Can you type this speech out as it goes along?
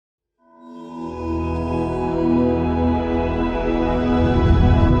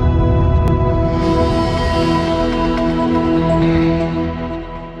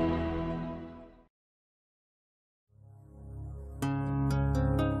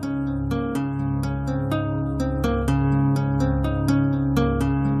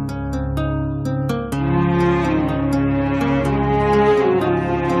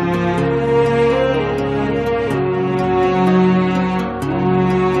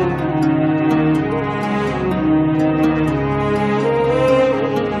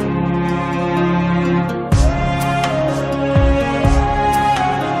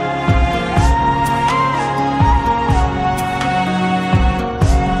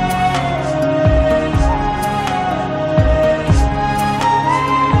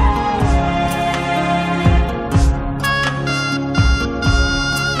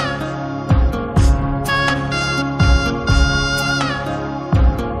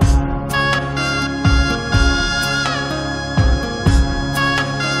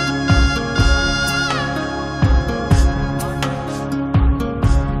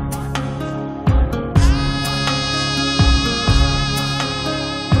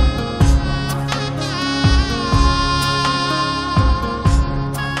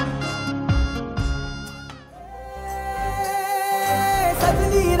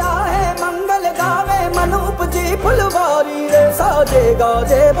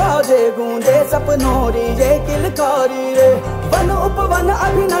गाजे बाजे गूंजे सपनों री ये किलकारी रे वन उपवन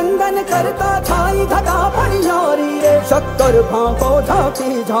अभिनंदन करता छाई घटा फनियारी रे शक्कर भांको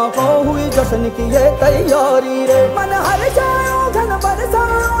झांकी झांको हुई जश्न की ये तैयारी रे मन हर जाओ धन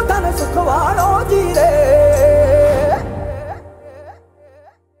बरसाओ धन सुखवारो जी रे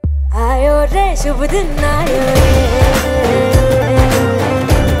आयो रे शुभ दिन आयो रे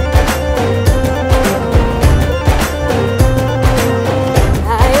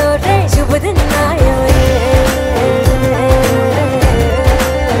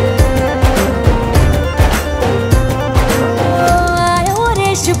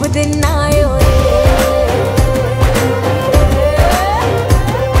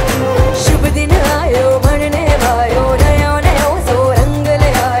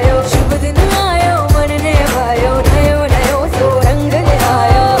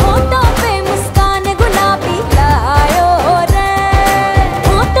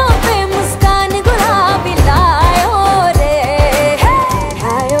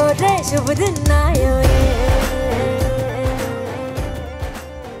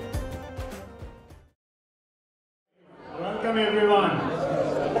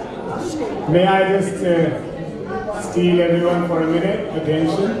May I just steal everyone for a minute,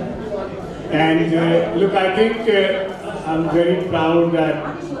 attention. And look, I think I'm very proud that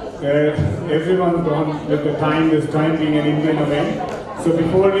everyone's gone with the time, this time being an Indian event. So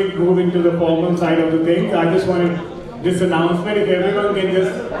before we move into the formal side of the things, I just wanted this announcement, if everyone can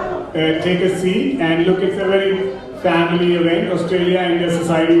just take a seat, and look, it's a very family event. Australia-India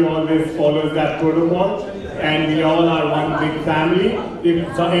Society always follows that protocol, and we all are one big family.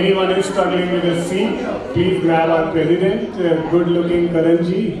 If anyone is struggling with a seat, please grab our president, good-looking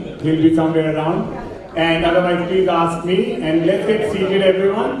Karanji, he'll be somewhere around. And otherwise, please ask me, and let's get seated,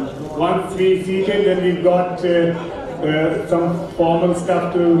 everyone. Once we're seated, then we've got some formal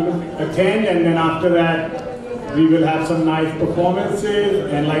stuff to attend, and then after that, we will have some nice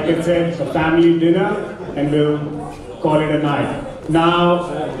performances, and like I said, a family dinner, and we'll call it a night. Now,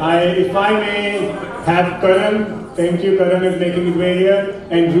 if I may have Karan, thank you, Karan is making his way here,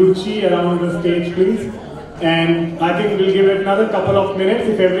 and Ruchi around the stage, please. And I think we'll give it another couple of minutes.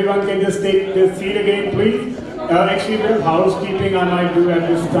 If everyone can just take this seat again, please. Actually, the housekeeping I might do at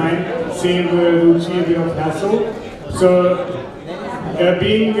this time, save Ruchi a bit of hassle. So, I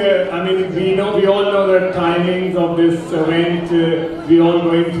mean, we all know the timings of this event. We all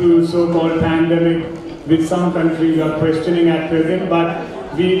going through so-called pandemic, which some countries are questioning at present. But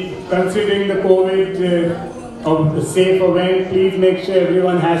we, considering the COVID of the safe event, please make sure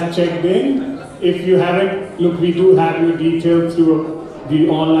everyone has checked in. If you haven't, look, we do have your details through the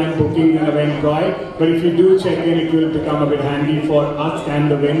online booking and Eventbrite. But if you do check in, it will become a bit handy for us and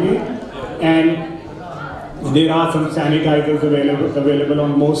the venue. And there are some sanitizers available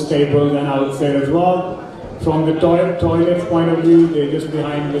on most tables and outside as well. From the toilets point of view, they're just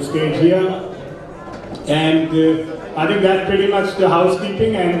behind the stage here. And I think that's pretty much the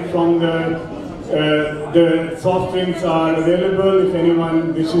housekeeping. And from the soft drinks are available. If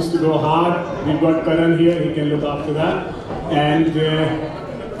anyone wishes to go hard, we've got Karan here, he can look after that. And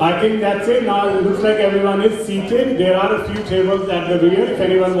I think that's it. Now it looks like everyone is seated. There are a few tables at the rear. If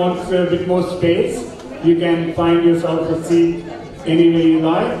anyone wants a bit more space, you can find yourself a seat anywhere you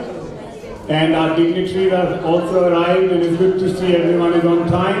like. And our dignitaries have also arrived, and it's good to see everyone is on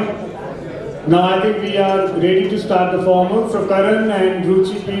time. Now I think we are ready to start the formal. So Karan and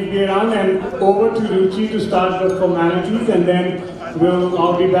Ruchi, please be around, and over to Ruchi to start the formalities, and then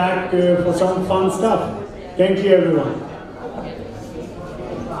I'll be back for some fun stuff. Thank you, everyone.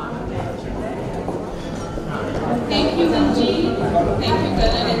 Thank you, Manji. Thank you,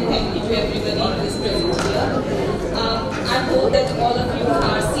 Karan, and thank you to everybody who is present here. I hope that all of you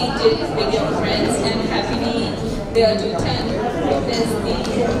are seated with your friends and happily there to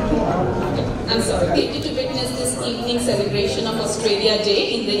witness this evening's celebration of Australia Day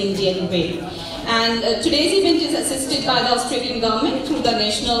in the Indian way. And today's event is assisted by the Australian government through the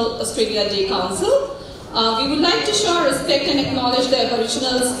National Australia Day Council. We would like to show our respect and acknowledge the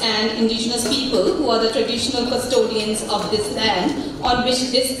Aboriginals and Indigenous people who are the traditional custodians of this land on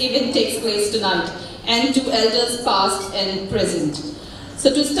which this event takes place tonight, and to elders past and present.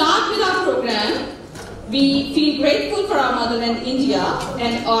 So to start with our program, we feel grateful for our motherland India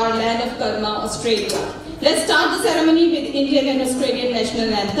and our land of Karma, Australia. Let's start the ceremony with Indian and Australian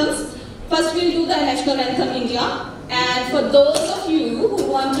national anthems. First we'll do the national anthem India. And for those of you who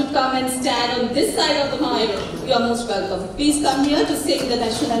want to come and stand on this side of the mic, you are most welcome. Please come here to sing the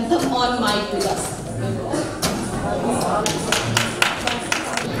national anthem on mic with us.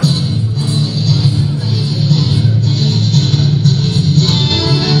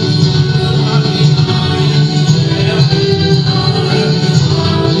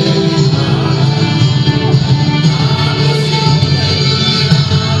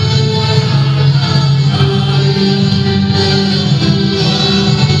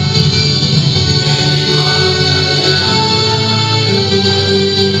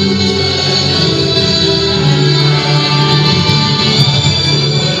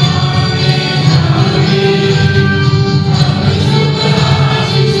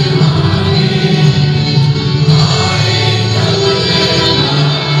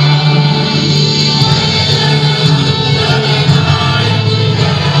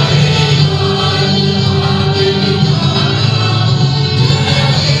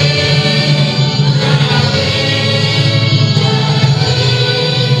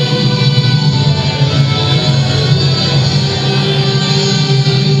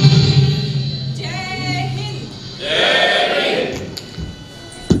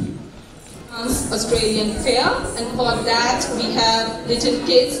 Australian Fair, and for that we have little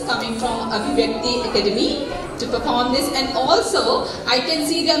kids coming from AISV Academy to perform this, and also I can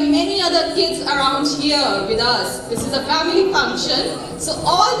see there are many other kids around here with us. This is a family function, so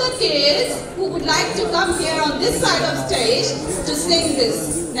all the kids who would like to come here on this side of stage to sing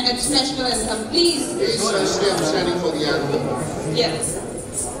this national anthem, please. I'm standing for the anthem. Yes.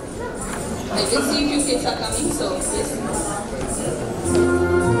 I can see a few kids are coming, so yes.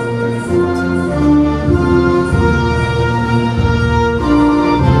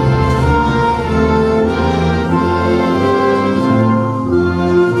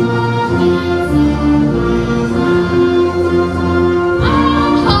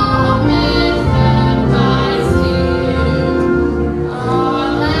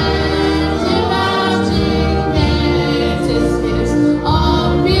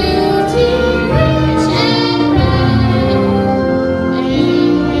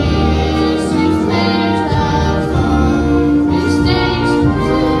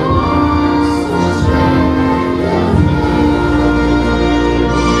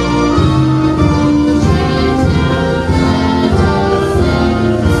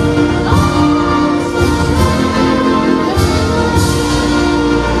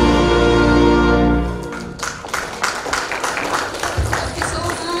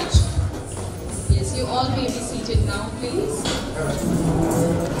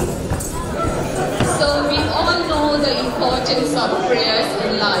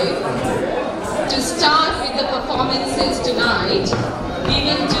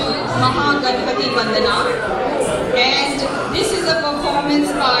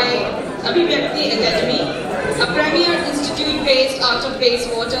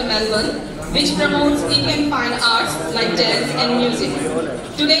 Which promotes econ fine arts like dance and music.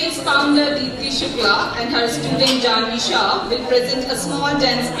 Today's founder Deepthi Shukla and her student Janvi Shah will present a small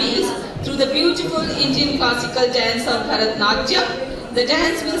dance piece through the beautiful Indian classical dance of Bharatnatyam. The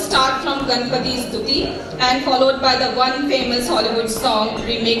dance will start from Ganpati Stuti and followed by the one famous Hollywood song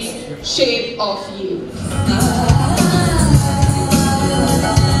remix, Shape of You.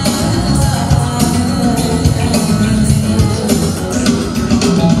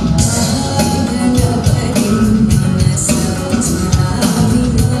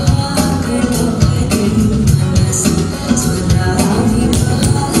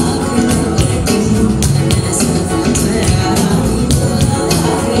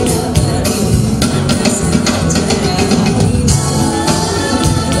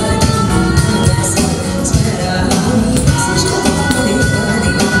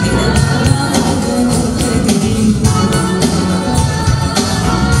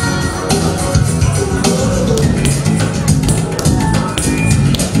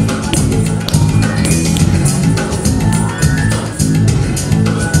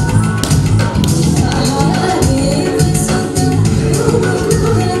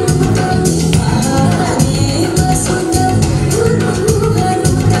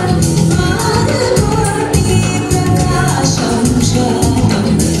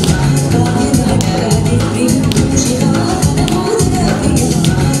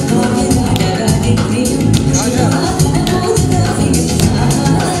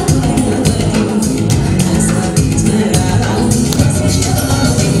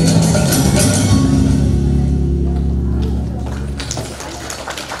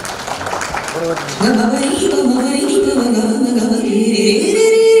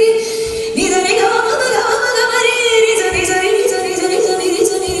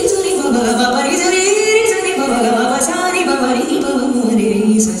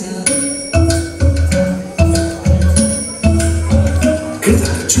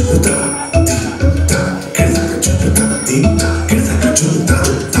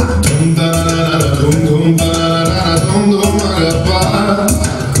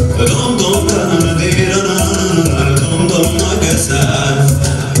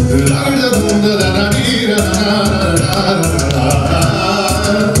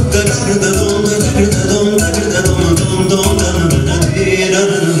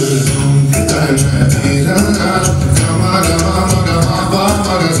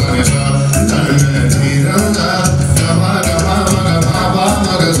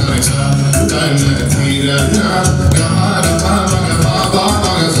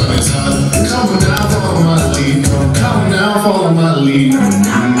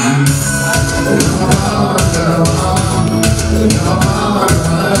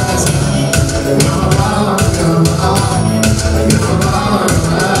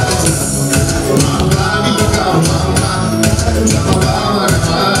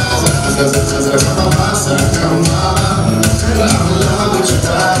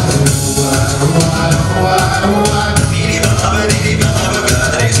 Come on.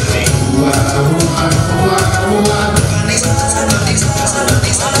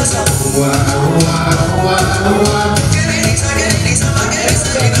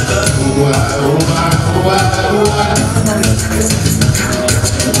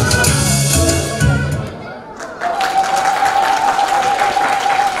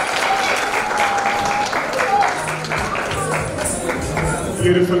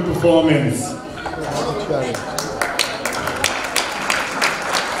 Beautiful performance.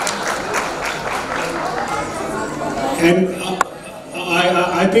 And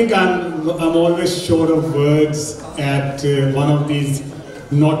I think I'm always short of words at one of these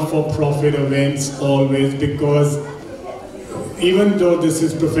not-for-profit events always, because even though this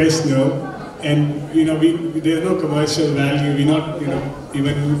is professional and there's no commercial value, we're not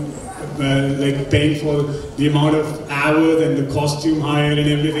even like paying for the amount of hours and the costume hire and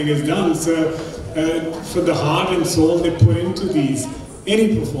everything is done. So for the heart and soul they put into these,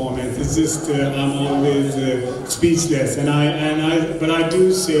 any performance, it's just I'm always speechless. But I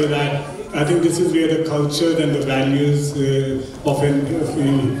do say that I think this is where the culture and the values of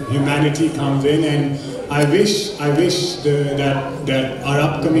humanity comes in, and I wish that our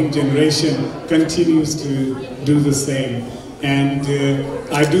upcoming generation continues to do the same. And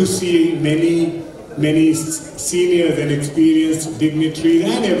I do see many seniors and experienced dignitaries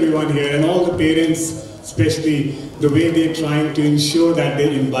and everyone here, and all the parents especially, the way they're trying to ensure that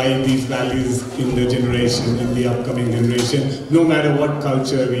they imbibe these values in the generation, in the upcoming generation, no matter what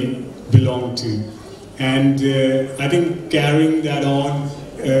culture we belong to. And I think carrying that on,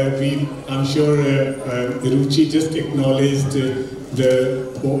 I'm sure Ruchi just acknowledged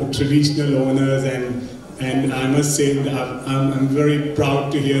the traditional owners, and I must say that I'm very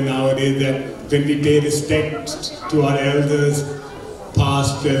proud to hear nowadays that when we pay respect to our elders,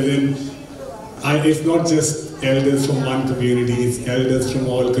 past, present, it's not just elders from one community, it's elders from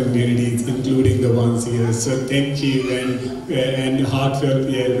all communities, including the ones here. So thank you, and heartfelt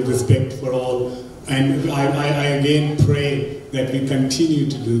respect for all. And I again pray that we continue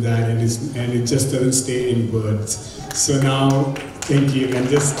to do that, and it just doesn't stay in words. So now, thank you, and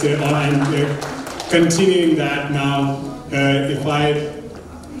just continuing that now, I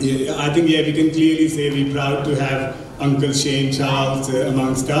think we can clearly say we're proud to have Uncle Shane Charles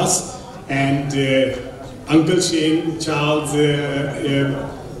amongst us. And Uncle Shane Charles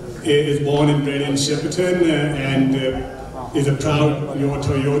is born and bred in Shepparton and is a proud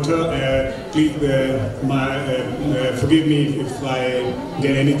Toyota. Please forgive me if I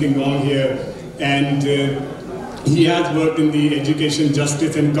get anything wrong here. And he has worked in the education,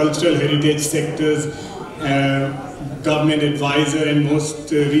 justice and cultural heritage sectors, government advisor, and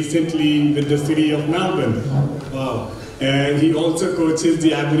most recently with the city of Melbourne. Wow. He also coaches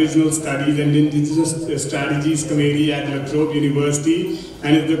the Aboriginal Studies and Indigenous Strategies Committee at La Trobe University,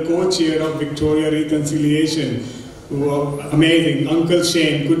 and is the co-chair of Victoria Reconciliation. Wow, amazing. Uncle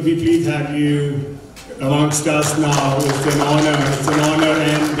Shane, could we please have you amongst us now? It's an honor. It's an honor,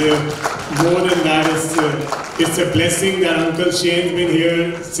 and more than that, it's a blessing that Uncle Shane's been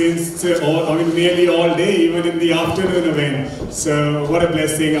here since nearly all day, even in the afternoon event. So what a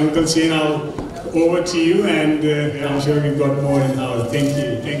blessing. Uncle Shane, over to you, and I'm sure we've got more in house. Thank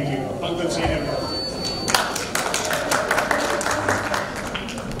you, thank you. Uncle Shane.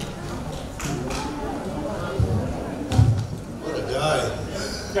 What a day.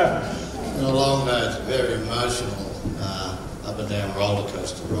 Yeah. Been a long day. It's very emotional, up and down roller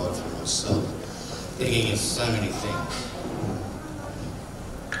coaster ride for myself, thinking of so many things.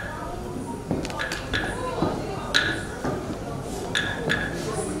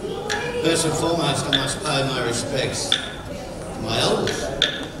 First and foremost, I must pay my respects to my elders,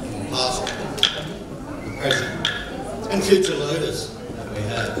 past, the present, and future leaders that we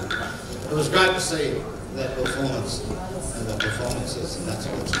have. It was great to see that performance and the performances, and that's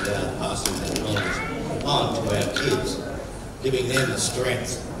what it's about, passing that knowledge on to our kids, giving them the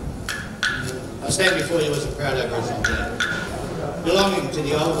strength. I stand before you as a proud Aboriginal man, belonging to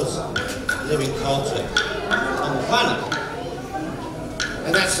the oldest living culture on the planet.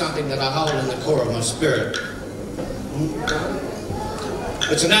 And that's something that I hold in the core of my spirit.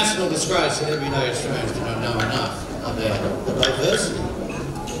 It's a national disgrace that everyday Australians do not know enough about the diversity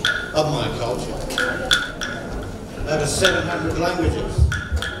of my culture. Over 700 languages.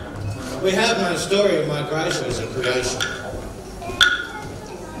 We have no story of migration as a creation.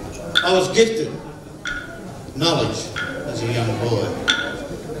 I was gifted knowledge as a young boy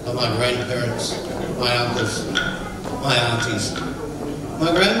of my grandparents, my uncles, my aunties.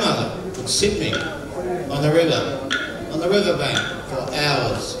 My grandmother would sit me on the riverbank for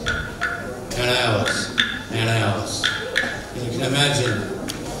hours and hours and hours. And you can imagine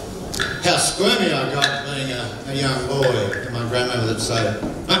how squirmy I got being a young boy, and my grandmother would say,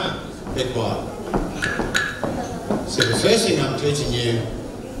 "Be quiet." So the first thing I'm teaching you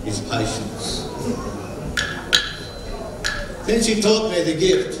is patience. Then she taught me the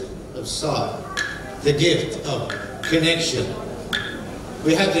gift of sight, the gift of connection.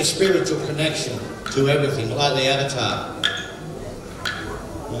 We have this spiritual connection to everything, like the avatar.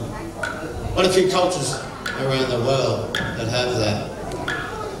 What a few cultures around the world that have that.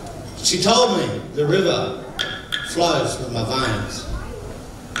 She told me the river flows through my veins.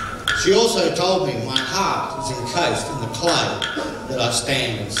 She also told me my heart is encased in the clay that I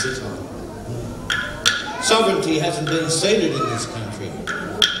stand and sit on. Sovereignty hasn't been ceded in this country.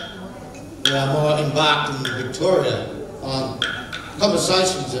 We are more embarked in Victoria on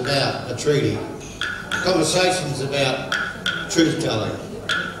conversations about a treaty, conversations about truth-telling,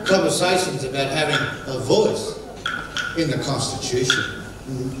 conversations about having a voice in the Constitution.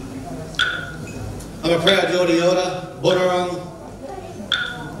 I'm a proud Yorta Yorta, Bunurong,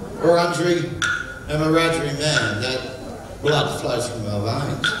 Wurundjeri and Wiradjuri man. That blood flows through my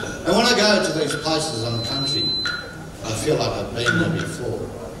veins. And when I go to these places on the country, I feel like I've been there before.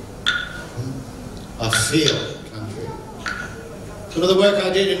 I feel country. Some of the work I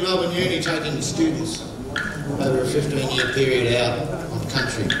did in Melbourne Uni, taking students over a 15-year period out on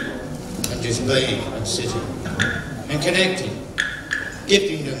country and just being and sitting and connecting,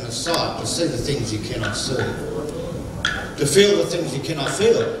 gifting them the sight to see the things you cannot see, to feel the things you cannot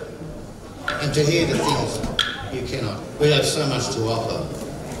feel, and to hear the things you cannot. We have so much to offer.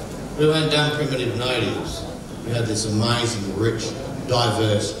 We weren't dumb primitive natives. We have this amazing, rich,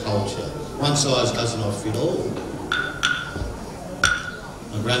 diverse culture. One size does not fit all.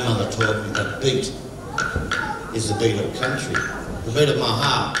 My grandmother taught me that beat is the beat of country, the beat of my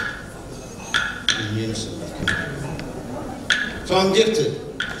heart, in unison with country. So I'm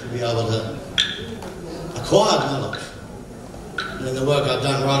gifted to be able to acquire knowledge. And in the work I've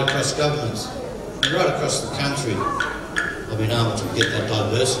done right across governments, and right across the country, I've been able to get that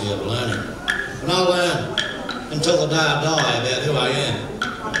diversity of learning. And I'll learn until the day I die about who I am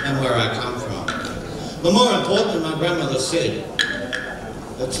and where I come from. But more importantly, my grandmother said,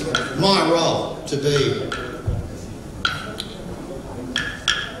 it's my role to be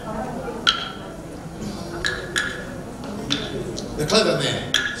the clever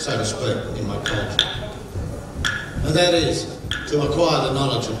man, so to speak, in my culture. And that is to acquire the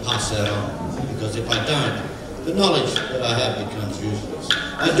knowledge and pass that on. Because if I don't, the knowledge that I have becomes useless.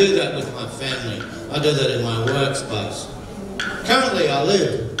 I do that with my family. I do that in my workspace. Currently I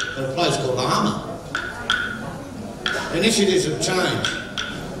live in a place called Armour. Initiatives have changed.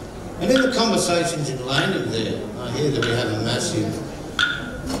 And in the conversations in landing there, I hear that we have a massive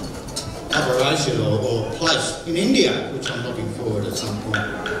operation or place in India, which I'm looking forward at some point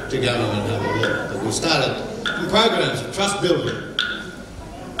to go in and have a look. But we started some programs of trust building,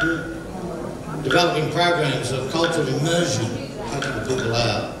 developing programs of cultural immersion, taking people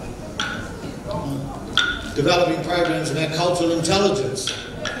out, developing programs about cultural intelligence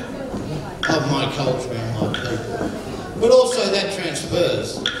of my culture and my people. But also that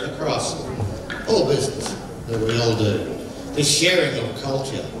transfers across all business that we all do. This sharing of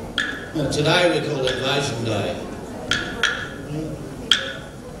culture. Today we call Invasion Day.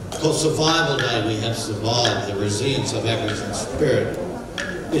 Called Survival Day. We have survived. The resilience of Aboriginal spirit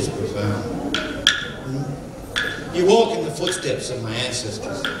is profound. You walk in the footsteps of my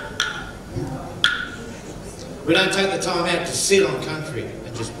ancestors. We don't take the time out to sit on country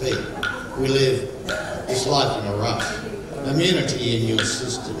and just be. We live this life in a rush. Immunity in your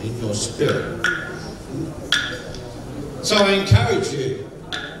system, in your spirit. So I encourage you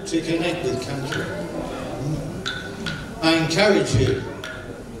to connect with country. I encourage you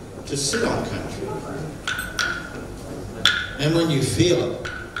to sit on country. And when you feel it,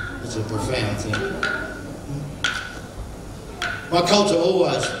 it's a profound thing. My culture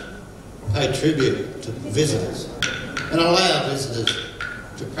always paid tribute to visitors and allowed visitors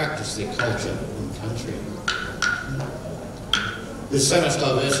to practice their culture in country. There's so much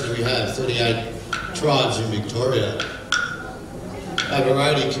diversity we have, 38 tribes in Victoria, over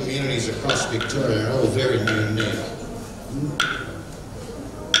 80 communities across Victoria, are all very unique.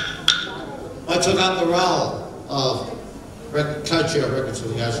 I took up the role of co-chair of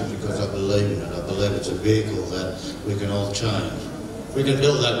reconciliation because I believe in it. I believe it's a vehicle that we can all change. We can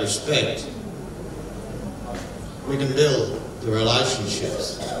build that respect. We can build the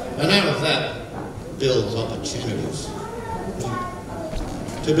relationships. And out of that builds opportunities.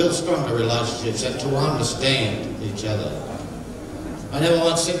 To build stronger relationships and to understand each other. I never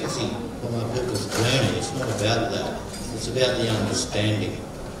want sympathy for my people's journey. It's not about that. It's about the understanding.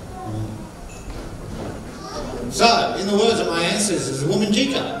 So, in the words of my ancestors,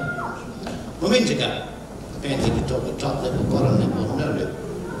 Wominjika. Depends if you talk at top level, bottom level, no level.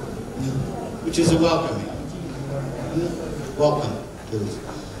 which is a welcoming. Welcome.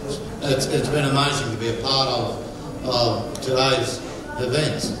 It's been amazing to be a part of today's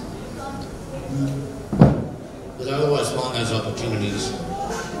events. But I always find those opportunities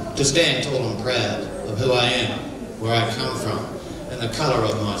to stand tall and proud of who I am, where I come from, and the colour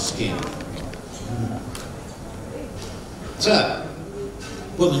of my skin. So,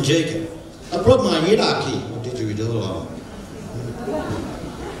 Womanjika, I brought my yiraki, or didgeridoo along.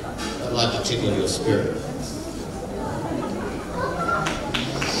 I'd like to tickle your spirit.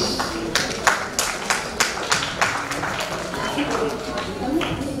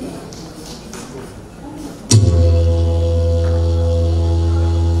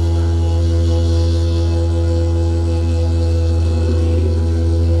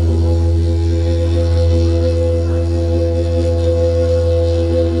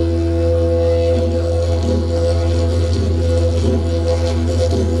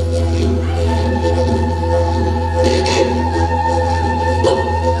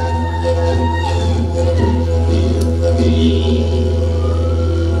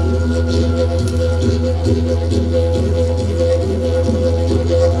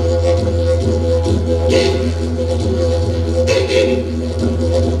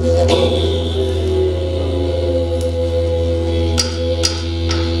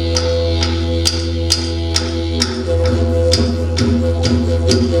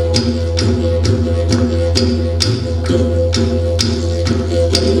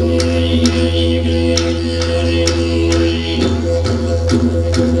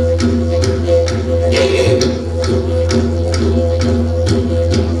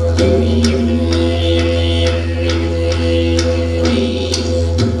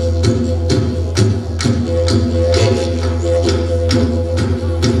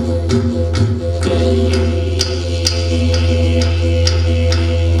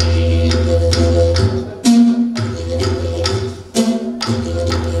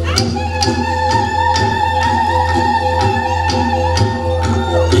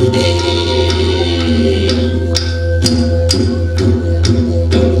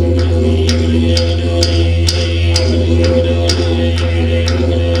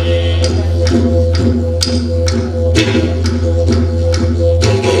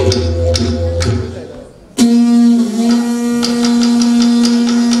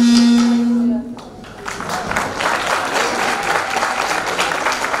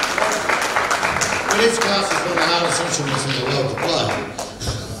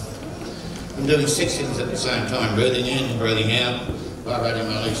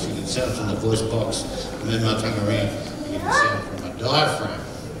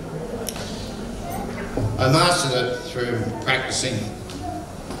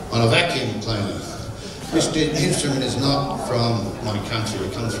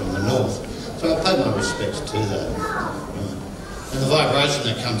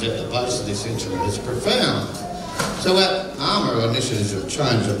 So at ARMOR Initiatives of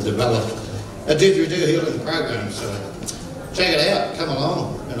Change have developed a didgeridoo healing program, so check it out, come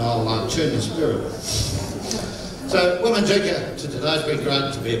along, and I'll tune the spirit. So Womanjika, today's been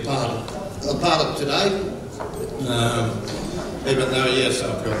great to be a part of today. Even though, yes,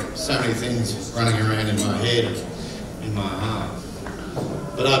 I've got so many things running around in my head and in my heart.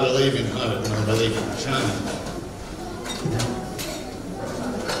 But I believe in hope and I believe in change.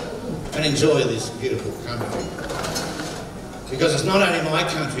 And enjoy this beautiful country. Because it's not only my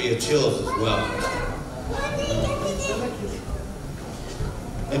country, it's yours as well.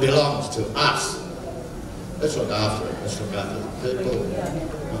 It belongs to us. Let's look after it. Let's look after the people.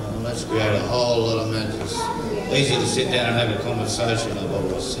 Let's create a whole lot of matches. Easy to sit down and have a conversation, I've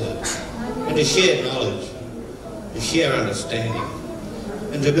always said. And to share knowledge, to share understanding,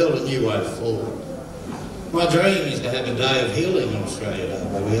 and to build a new way forward. My dream is to have a day of healing in Australia,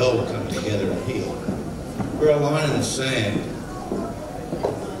 where we all come together and heal. We're a line in the sand,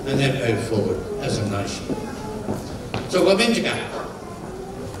 and then move forward as a nation. So we're meant to go.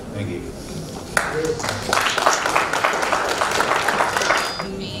 Thank you.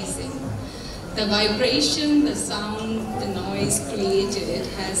 Amazing. The vibration, the sound, the noise created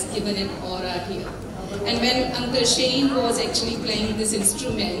has given an aura here. And when Uncle Shane was actually playing this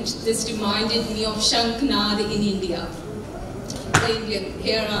instrument, this reminded me of Shankhnad in India. The Indian.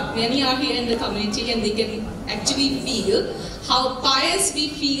 Many are here in the community and they can actually feel how pious we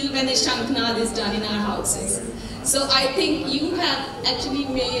feel when a Shankhnad is done in our houses. So I think you have actually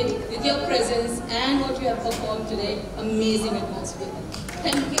made, with your presence and what you have performed today, amazing atmosphere.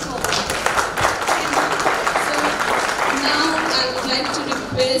 Thank you for that. So now I would like to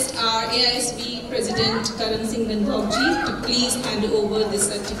request our AISV President Karan Singh Gandhokji to please hand over this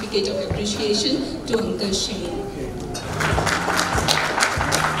certificate of appreciation to Uncle Shane.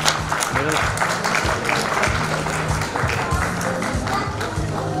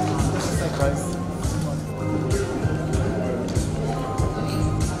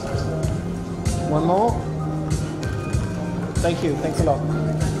 One more. Thank you. Thanks a lot.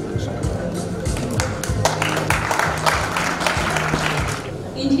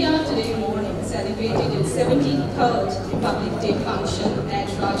 India today morning celebrated its 73rd Republic Day function at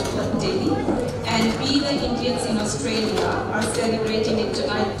Rajkot, Delhi, and we the Indians in Australia are celebrating it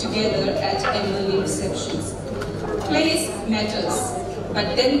tonight together at annual receptions. Place matters,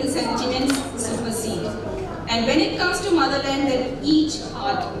 but then the sentiments supersede. And when it comes to motherland, then each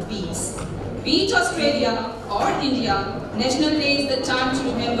heart beats. Be it Australia or India, National Day is the time to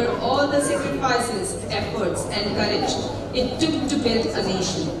remember all the sacrifices, efforts and courage it took to build a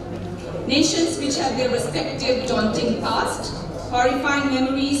nation. Nations which have their respective daunting past, horrifying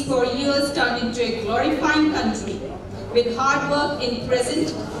memories for years turned into a glorifying country, with hard work in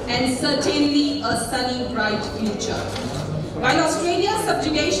present and certainly a sunny, bright future. While Australia's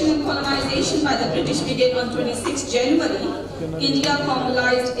subjugation and colonization by the British began on 26 January, India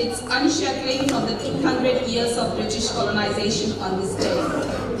formalized its unshackling from the 200 years of British colonization on this day.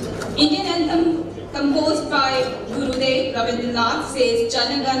 Indian anthem composed by Gurudev Rabindranath says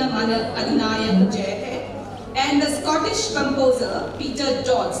Jana Gana Mana Adhinayak Jai Hai, and the Scottish composer Peter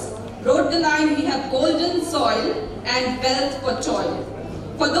Dodds wrote the line, "We have golden soil and wealth for toil.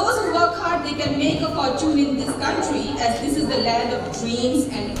 For those who work hard, they can make a fortune in this country, as this is the land of dreams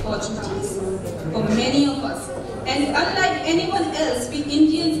and opportunities for many of us. And unlike anyone else, we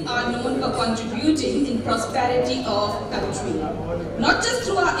Indians are known for contributing in prosperity of country, not just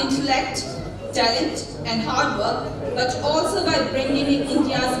through our intellect, talent and hard work, but also by bringing in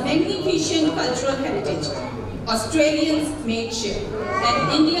India's magnificent cultural heritage. Australians' mateship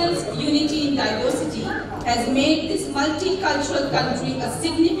and Indians' unity in diversity has made this multicultural country a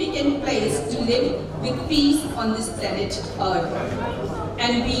significant place to live with peace on this planet Earth.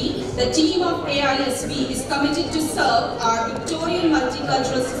 And we, the team of AISV, is committed to serve our Victorian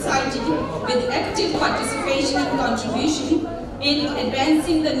multicultural society with active participation and contribution in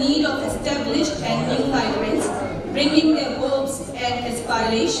advancing the need of established and new migrants, bringing their hopes and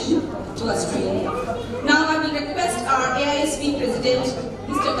aspiration to Australia. Now I will request our AISV President,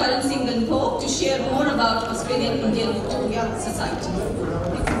 Mr. Karan Singh Gandhok, to share more about Australian Indian Victoria Society.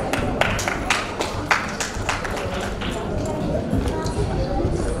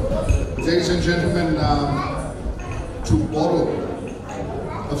 Ladies and gentlemen, to borrow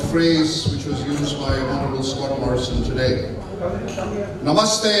a phrase which was used by Honorable Scott Morrison today,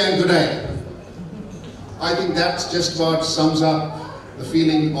 Namaste and good day. I think that just about sums up the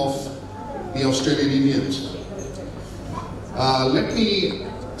feeling of the Australian Indians. Let me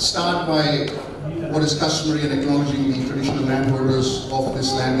start by what is customary in acknowledging the traditional landholders of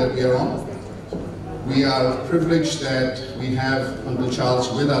this land that we are on. We are privileged that we have Uncle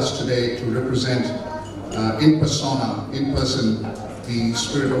Charles with us today to represent in person, the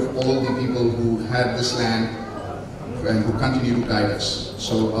spirit of all the people who had this land and who continue to guide us.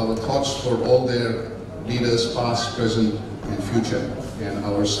 So our thoughts for all their leaders, past, present and future, and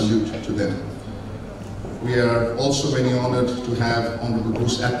our salute to them. We are also very honored to have Honorable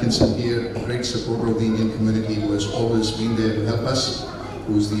Bruce Atkinson here, a great supporter of the Indian community who has always been there to help us,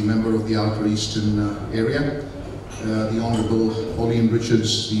 who is the member of the Outer Eastern area. The Honorable Pauline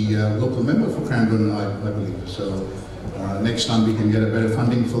Richards, the local member for Cranbourne, I believe. So next time we can get a better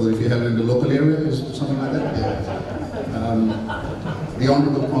funding for if you have it in the local area, is it something like that? Yeah. The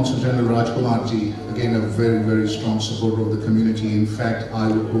Honorable Consul General Rajkumarji, again a very, very strong supporter of the community. In fact, I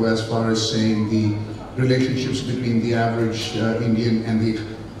would go as far as saying the relationships between the average Indian and the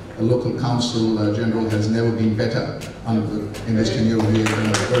local council general has never been better in this tenure. We have done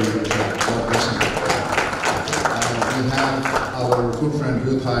a very good job. God bless him. We have our good friend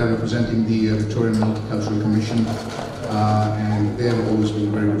Ruthai representing the Victorian Multicultural Commission, and they have always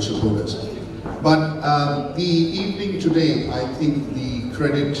been very good supporters. But the evening today, I think the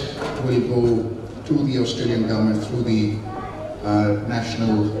credit will go to the Australian government through the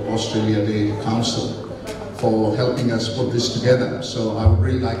National Australia Day Council for helping us put this together. So I would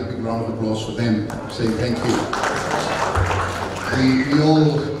really like a big round of applause for them, saying thank you. We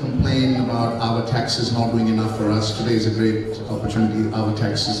all complain about our taxes not doing enough for us. Today is a great opportunity. Our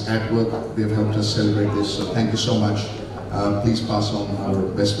taxes at work, they've helped us celebrate this. So thank you so much. Please pass on our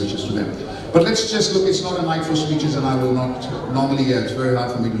best wishes to them. But let's just look, it's not a night for speeches, and I will not, normally it's very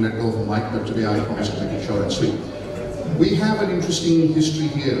hard for me to let go of a mic, but today I promise to make it short and sweet. We have an interesting history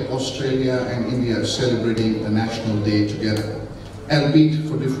here, Australia and India celebrating a national day together, albeit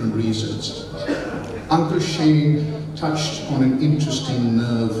for different reasons. Uncle Shane touched on an interesting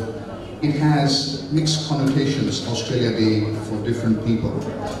nerve. It has mixed connotations, Australia Day, for different people.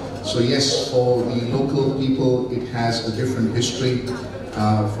 So yes, for the local people, it has a different history.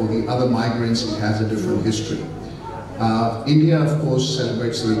 For the other migrants, it has a different history. India, of course,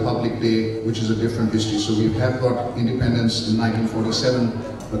 celebrates the Republic Day, which is a different history. So we have got independence in 1947,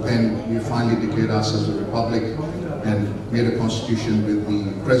 but then we finally declared ourselves a republic and made a constitution with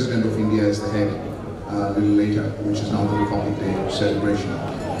the President of India as the head a little later, which is now the Republic Day celebration.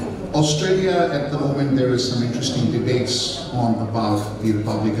 Australia, at the moment, there is some interesting debates on about the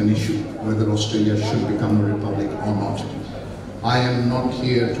Republican issue, whether Australia should become a republic or not. I am not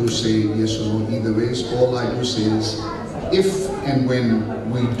here to say yes or no either ways. All I do say is, if and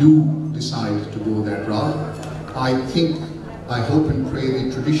when we do decide to go that route, I hope and pray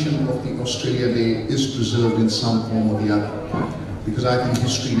the tradition of the Australia Day is preserved in some form or the other, because I think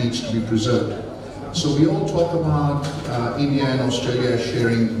history needs to be preserved. So we all talk about India and Australia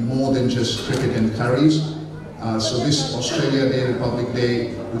sharing more than just cricket and curries. So this Australia Day, Republic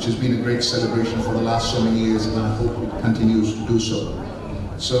Day, which has been a great celebration for the last so many years, and I hope it continues to do so.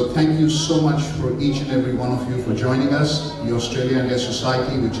 So thank you so much for each and every one of you for joining us. The Australian Day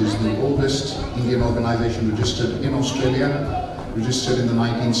Society, which is the oldest Indian organization registered in Australia, registered in the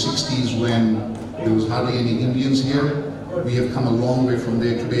 1960s when there was hardly any Indians here. We have come a long way from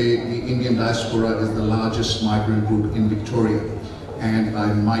there. Today, the Indian diaspora is the largest migrant group in Victoria. And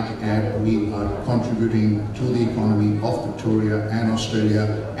I might add, we are contributing to the economy of Victoria and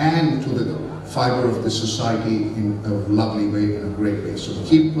Australia and to the fibre of the society in a lovely way, in a great way. So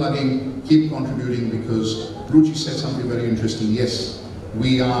keep plugging, keep contributing, because Ruchi said something very interesting. Yes,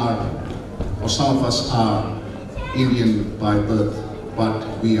 we are, or some of us are, Indian by birth, but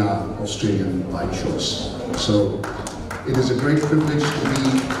we are Australian by choice. So it is a great privilege to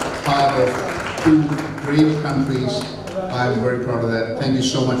be part of two great countries. I'm very proud of that. Thank you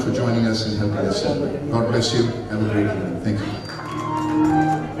so much for joining us and helping us. God bless you. Have a great evening. Thank you.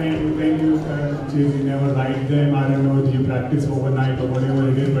 Thank you, you never write them. I don't know if you practice overnight or whatever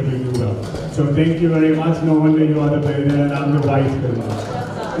it is, but you do well. So thank you very much. No wonder you are the president and I'm the vice president.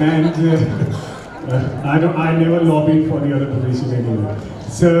 And I never lobbied for the other position anyway.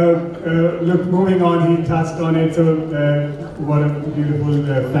 So look, moving on, he touched on it. So what a beautiful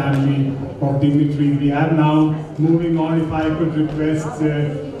family of dignitaries we have now. Moving on, if I could request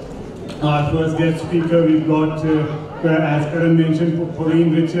our first guest speaker, we've got, as Karan mentioned,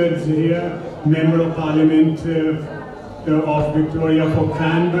 Pauline Richards here, Member of Parliament of Victoria for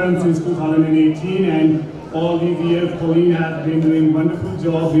Cranbourne since 2018, and all these years Pauline has been doing a wonderful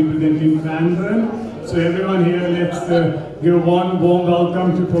job representing Cranbourne. So everyone here, let's give a warm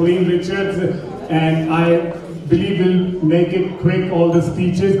welcome to Pauline Richards, and I believe we'll make it quick, all the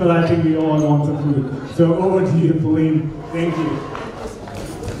speeches, but I think we all want some food. So over to you, Pauline. Thank you.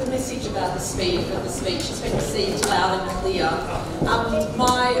 The message about the speech has been received loud and clear.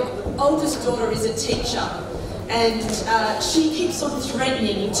 My oldest daughter is a teacher, and she keeps on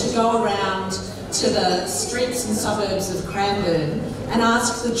threatening to go around to the streets and suburbs of Cranbourne and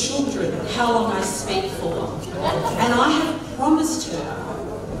ask the children how long I speak for. And I have promised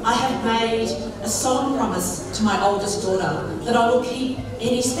her, I have made a solemn promise to my oldest daughter that I will keep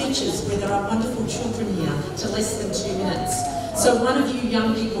any speeches where there are wonderful children here to less than 2 minutes. So one of you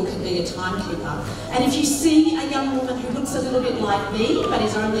young people can be a timekeeper. And if you see a young woman who looks a little bit like me, but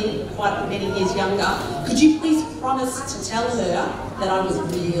is only quite many years younger, could you please promise to tell her that I was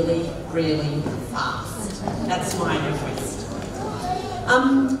really, really fast? That's my request.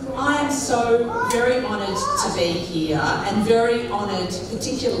 I am so very honoured to be here, and very honoured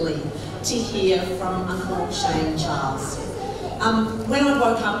particularly to hear from Uncle Shane Charles. When I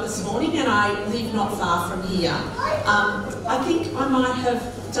woke up this morning, and I live not far from here, I think I might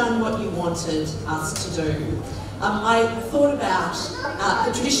have done what you wanted us to do. I thought about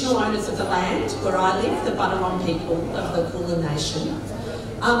the traditional owners of the land where I live, the Bunurong people of the KULBIR Nation.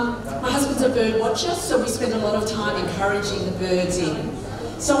 My husband's a bird watcher, so we spend a lot of time encouraging the birds in.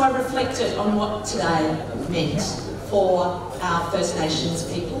 So I reflected on what today meant for our First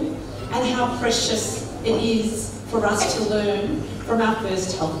Nations people and how precious it is for us to learn from our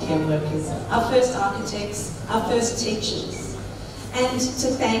first healthcare workers, our first architects, our first teachers, and to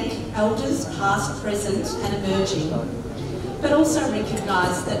thank elders past, present and emerging, but also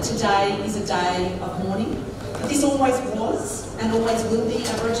recognise that today is a day of mourning, that this always was and always will be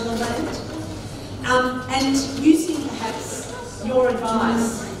Aboriginal land. And using perhaps your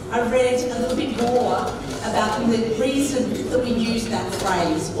advice, I read a little bit more about the reason that we use that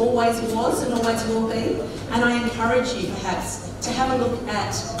phrase, always was and always will be, and I encourage you perhaps to have a look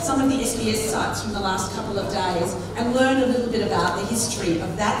at some of the SBS sites from the last couple of days and learn a little bit about the history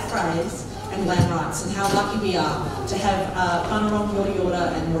of that phrase and land rights and how lucky we are to have Whanarong, Yorta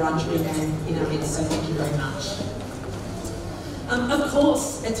Yorta and Wurundjeri Man in our midst, so thank you very much. Of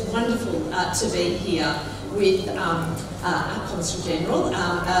course, it's wonderful to be here with our Consul General.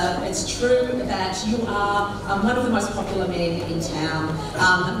 It's true that you are one of the most popular men in town,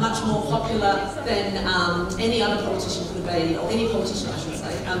 much more popular than any other politician could be, or any politician I should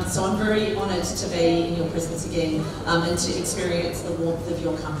say. So I'm very honoured to be in your presence again and to experience the warmth of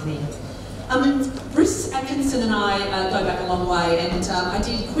your company. Bruce Atkinson and I go back a long way, and I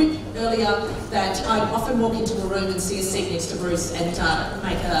did quip earlier that I'd often walk into a room and see a seat next to Bruce and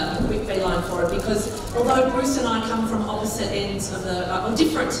make a quick beeline for it, because although Bruce and I come from opposite ends of the, or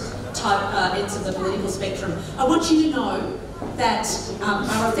different ends of the political spectrum, I want you to know that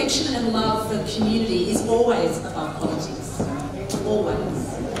our affection and love for the community is always above politics, always,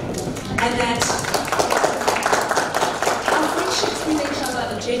 and that with each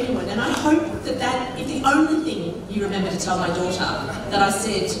other are genuine, and I hope that if the only thing you remember to tell my daughter that I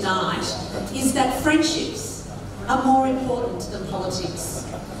said tonight is that friendships are more important than politics,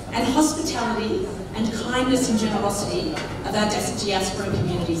 and hospitality and kindness and generosity of our diaspora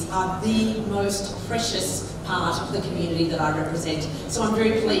communities are the most precious part of the community that I represent. So I'm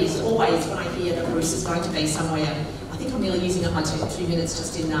very pleased always when I hear that Bruce is going to be somewhere. I think I'm nearly using up my 2 minutes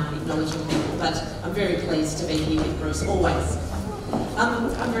just in acknowledging people, but I'm very pleased to be here with Bruce, always.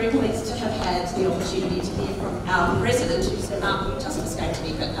 I'm very pleased to have had the opportunity to hear from our president, who's just escaped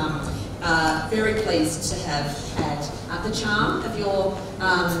me, but very pleased to have had the charm of your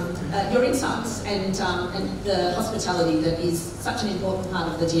insights and the hospitality that is such an important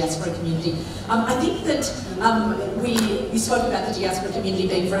part of the diaspora community. I think that we spoke about the diaspora community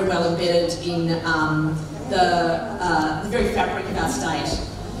being very well embedded in the very fabric of our state.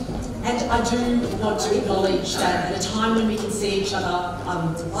 And I do want to acknowledge that at a time when we can see each other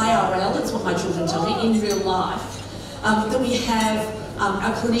IRL, that's what my children tell me, in real life, that we have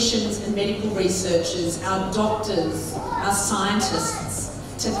our clinicians and medical researchers, our doctors, our scientists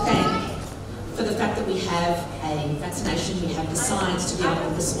to thank for the fact that we have a vaccination, we have the science to be able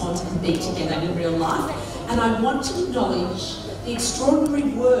to respond and be together in real life. And I want to acknowledge the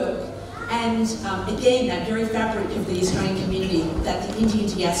extraordinary work and again, that very fabric of the Australian community that the Indian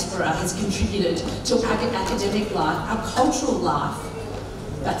diaspora has contributed to our academic life, our cultural life,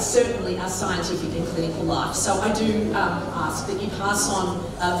 but certainly our scientific and clinical life. So I do ask that you pass on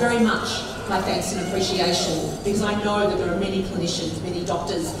very much my thanks and appreciation, because I know that there are many clinicians, many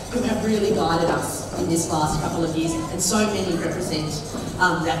doctors who have really guided us in this last couple of years, and so many represent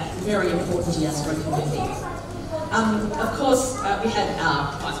that very important diaspora community. Of course, we had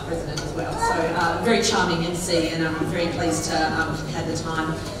our Vice President as well, so very charming MC, and I'm very pleased to have had the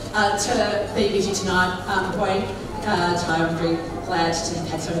time to be with you tonight. I'm very glad to have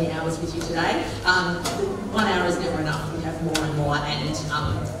had so many hours with you today. 1 hour is never enough, we have more and more, and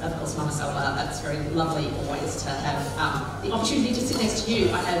of course Mama Salva, that's very lovely always to have the opportunity to sit next to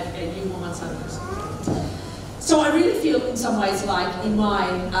you. I have a new one son. So I really feel in some ways like in my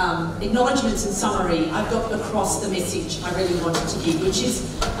acknowledgements and summary, I've got across the message I really wanted to give, which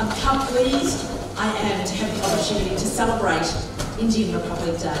is how pleased I am to have the opportunity to celebrate Indian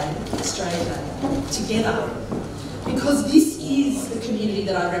Republic Day, Australia Day, together. Because this is the community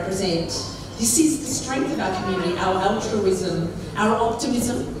that I represent. This is the strength of our community, our altruism, our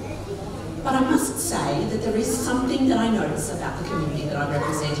optimism. But I must say that there is something that I notice about the community that I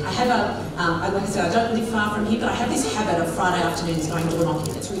represent. I have like I said, I don't live far from here, but I have this habit of Friday afternoons going door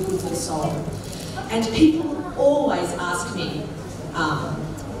knocking. It's really good for the soul. And people always ask me,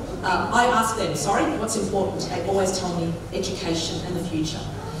 I ask them, sorry, what's important? They always tell me education and the future.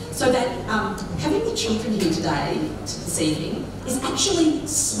 So that having the children here today, this evening, is actually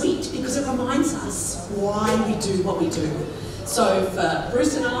sweet because it reminds us why we do what we do. So for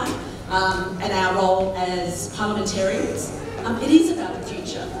Bruce and I, and our role as parliamentarians, it is about the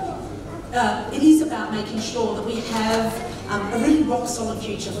future. It is about making sure that we have a really rock-solid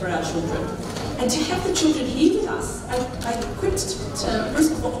future for our children. And to have the children here with us, I quipped to Bruce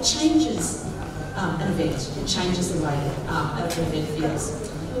before, it changes an event. It changes the way an event feels.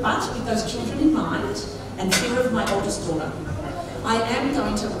 But with those children in mind, and fear of my oldest daughter, I am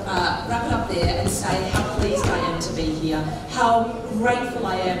going to wrap it up there and say how pleased I am to be here, how grateful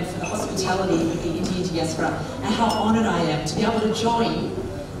I am for the hospitality of the Indian diaspora, and how honoured I am to be able to join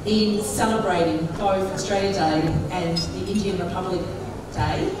in celebrating both Australia Day and the Indian Republic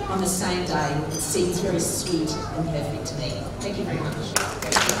day on the same day. It seems very sweet and perfect to me. Thank you very much.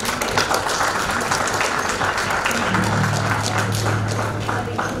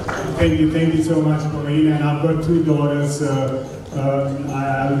 Thank you so much, Pauline. And I've got 2 daughters.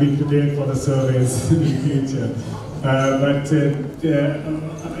 I'll be prepared for the surveys in the future.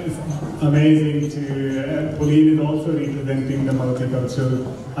 It's amazing to, Pauline is also representing the multicultural.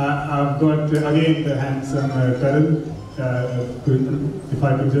 I've got, again, the handsome Karan. If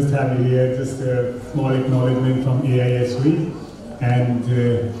I could just have you here, just a small acknowledgement from AISV. And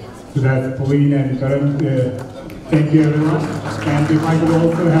so that's Pauline and Karan. Thank you, everyone. And if I could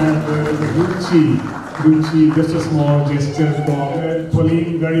also have Gucci, just a small gesture from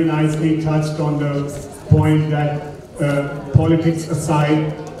Pauline very nicely touched on the point that politics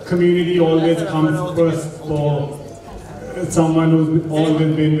aside, community always comes first for someone who's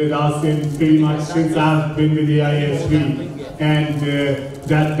always been with us and pretty much since I've been with the ISV. And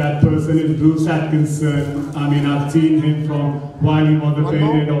that person is Bruce Atkinson. I mean, I've seen him from while he was the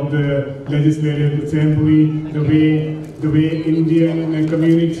president of the Legislative Assembly, the way Indian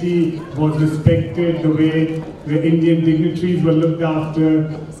community was respected, the way the Indian dignitaries were looked after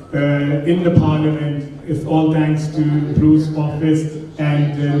in the Parliament. It's all thanks to Bruce's office,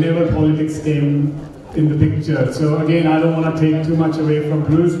 and never politics came in the picture. So again, I don't want to take too much away from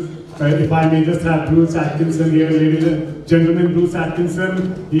Bruce. If I may just have Bruce Atkinson here, ladies and gentlemen. Bruce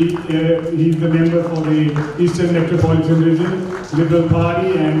Atkinson, he's the member for the Eastern Metropolitan Region, Liberal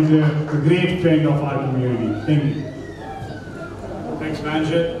Party, and a great friend of our community. Thank you. Thanks,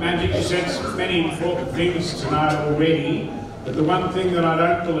 Manjit. Manjit, you said many important things tonight already, but the one thing that I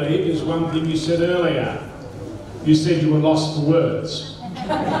don't believe is one thing you said earlier. You said you were lost for words.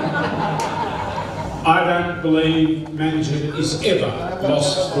 I don't believe Manjit is ever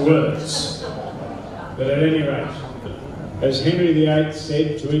lost for words. But at any rate, as Henry VIII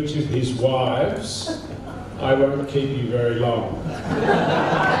said to each of his wives, I won't keep you very long.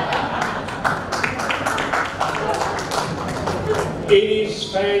 It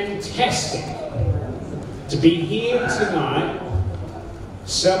is fantastic to be here tonight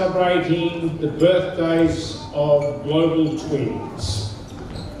celebrating the birthdays of global twins.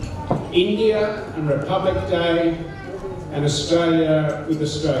 India and Republic Day, and Australia with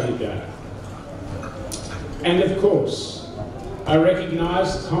Australia Day. And of course, I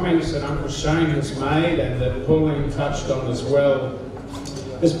recognise the comments that Uncle Shane has made and that Pauline touched on as well.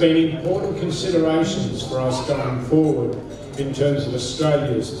 There's been important considerations for us going forward in terms of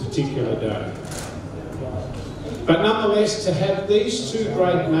Australia's particular day. But nonetheless, to have these 2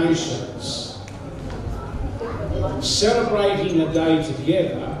 great nations celebrating a day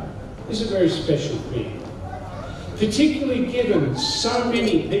together is a very special thing, particularly given so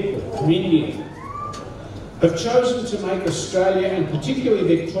many people from India have chosen to make Australia, and particularly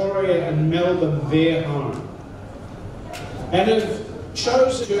Victoria and Melbourne, their home, and have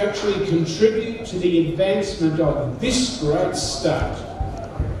chosen to actually contribute to the advancement of this great state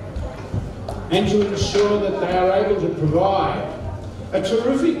and to ensure that they are able to provide a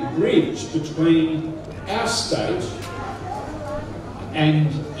terrific bridge between our state and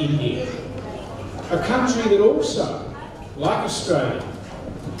India. A country that also, like Australia,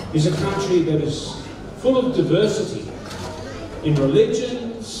 is a country that is full of diversity in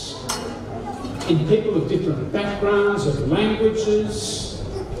religions, in people of different backgrounds, of languages,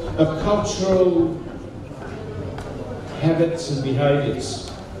 of cultural habits and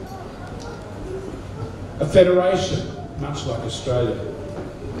behaviours. A federation, much like Australia.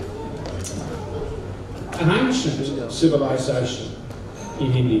 An ancient civilization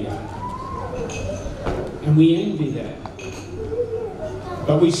in India. And we envy that.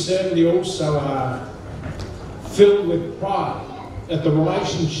 But we certainly also are filled with pride at the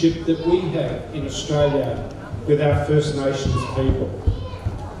relationship that we have in Australia with our First Nations people.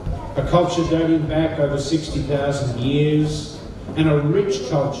 A culture dating back over 60,000 years, and a rich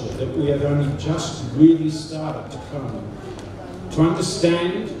culture that we have only just really started to come to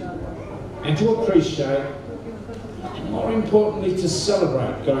understand and to appreciate, and more importantly to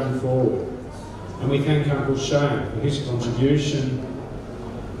celebrate going forward. And we thank Uncle Shane for his contribution,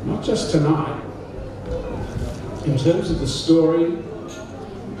 not just tonight, in terms of the story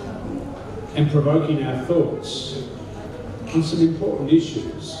and provoking our thoughts on some important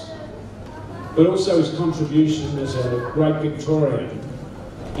issues, but also his contribution as a great Victorian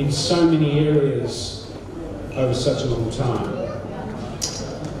in so many areas over such a long time.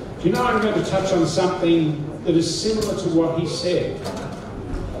 You know, I'm going to touch on something that is similar to what he said.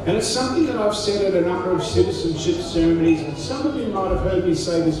 And it's something that I've said at a number of citizenship ceremonies, and some of you might have heard me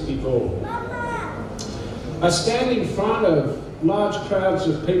say this before. I stand in front of large crowds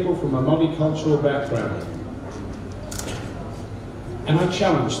of people from a multicultural background. And I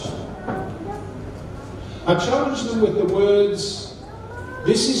challenged them. I challenged them with the words,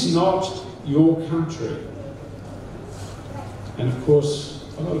 "This is not your country." And of course,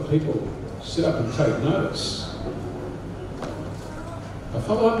 a lot of people sit up and take notice. I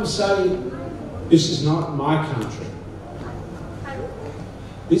follow up and say, "This is not my country.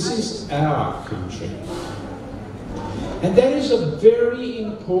 This is our country." And that is a very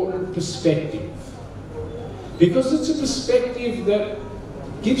important perspective, because it's a perspective that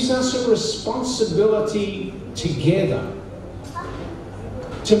gives us a responsibility together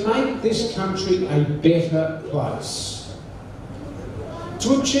to make this country a better place,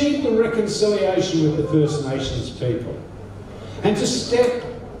 to achieve the reconciliation with the First Nations people, and to step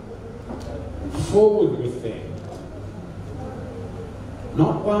forward with them.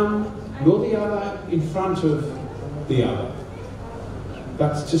 Not one nor the other in front of the other,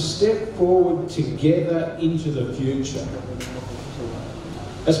 but to step forward together into the future.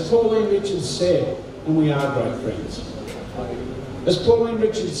 As Pauline Richards said, and we are great friends, as Pauline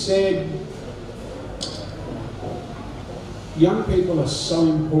Richards said, young people are so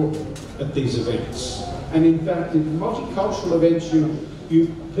important at these events. And in fact, in multicultural events,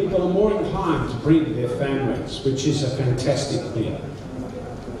 people are more inclined to bring their families, which is a fantastic thing.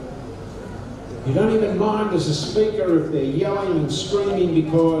 You don't even mind as a speaker if they're yelling and screaming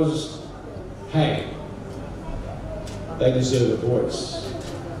because, hey, they deserve a voice.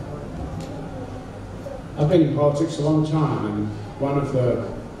 I've been in politics a long time, and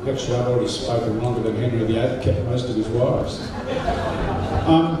actually I've already spoken longer than Henry VIII kept most of his wives.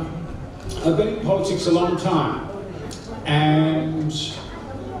 I've been in politics a long time, and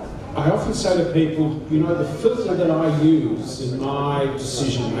I often say to people, you know, the filter that I use in my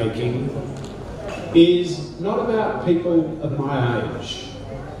decision making is not about people of my age.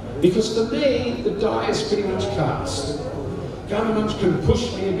 Because for me, the die is pretty much cast. Governments can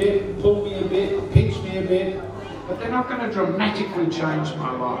push me a bit, pull me a bit, pinch me a bit, but they're not going to dramatically change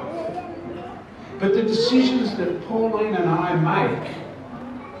my life. But the decisions that Pauline and I make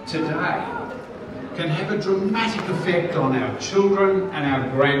today can have a dramatic effect on our children and our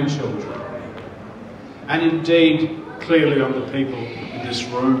grandchildren. And indeed, clearly on the people in this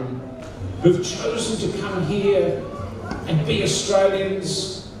room who've chosen to come here and be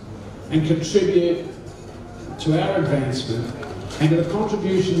Australians and contribute to our advancement and to the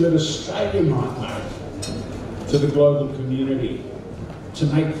contribution that Australia might make to the global community to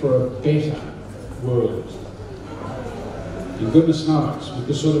make for a better world. And goodness knows, with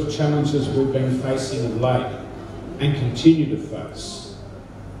the sort of challenges we've been facing of late and continue to face,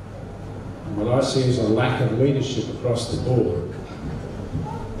 and what I see as a lack of leadership across the board,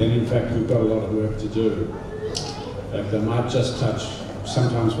 then in fact we've got a lot of work to do. In fact, I might just touch,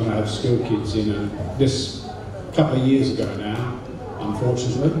 sometimes when I have school kids in, and this couple of years ago now,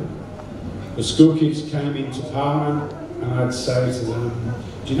 unfortunately, the school kids came into Parliament and I'd say to them,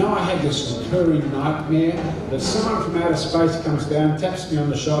 do you know I had this recurring nightmare that someone from outer space comes down, taps me on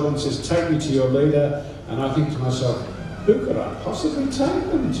the shoulder and says, take me to your leader, and I think to myself, who could I possibly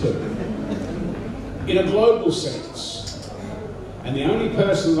take them to? In a global sense. And the only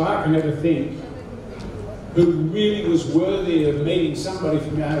person that I can ever think who really was worthy of meeting somebody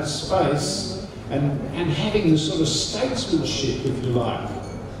from outer space and having the sort of statesmanship, if you like,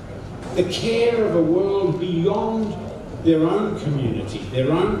 the care of a world beyond their own community,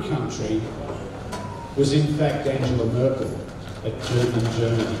 their own country, was in fact Angela Merkel in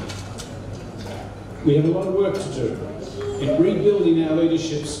Germany. We have a lot of work to do in rebuilding our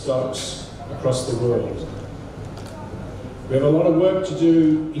leadership stocks across the world. We have a lot of work to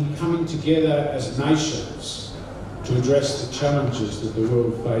do in coming together as nations to address the challenges that the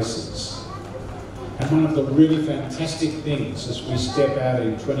world faces. And one of the really fantastic things as we step out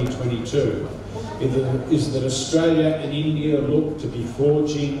in 2022 is that Australia and India look to be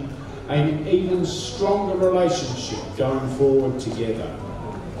forging an even stronger relationship going forward together.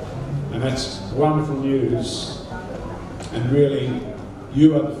 And that's wonderful news. And really,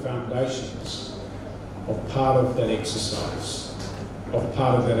 you are the foundations of part of that exercise, of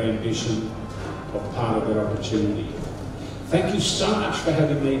part of that ambition, of part of that opportunity. Thank you so much for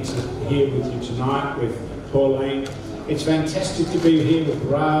having me here with you tonight, with Pauline. It's fantastic to be here with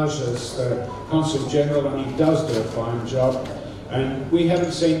Raj as the Consul General, and he does do a fine job. And we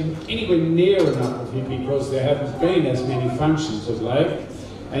haven't seen anywhere near enough of him because there haven't been as many functions of late.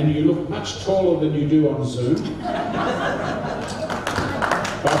 And you look much taller than you do on Zoom.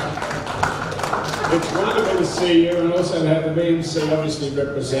 But it's wonderful to see you, and also to have the BMC obviously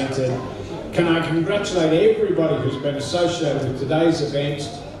represented. can I congratulate everybody who's been associated with today's event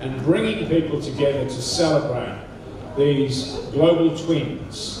and bringing people together to celebrate these global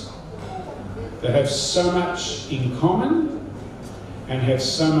twins that have so much in common and have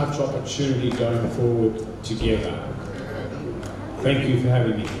so much opportunity going forward together. Thank you for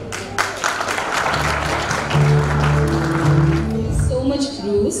having me. Thank you so much,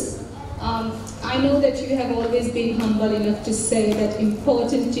 Bruce. I know that you have always been humble enough to say that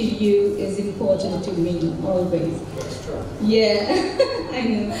important to you is important to me, always. Yeah, I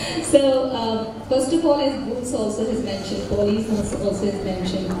know. So, first of all, as Bruce also has mentioned, Pauline also has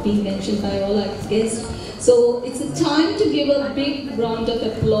mentioned, being mentioned by all our guests. So, it's a time to give a big round of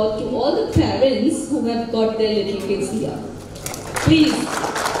applause to all the parents who have got their little kids here. Please.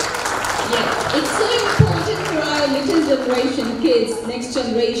 Yeah, it's so important for our little generation kids, next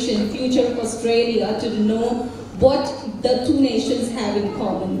generation, future of Australia, to know what the two nations have in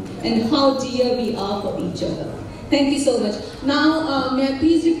common and how dear we are for each other. Thank you so much. Now, may I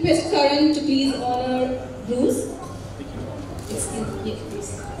please request Karan to please honor Bruce? Yeah,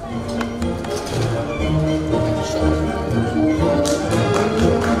 please.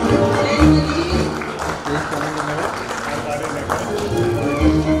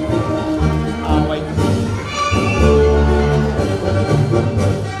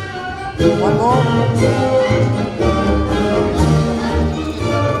 One more.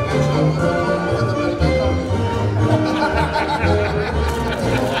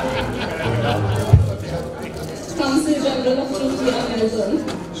 Council General of India, Melbourne,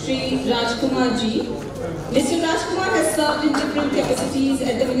 Shri Rajkumar Ji. Mr. Rajkumar has served in different capacities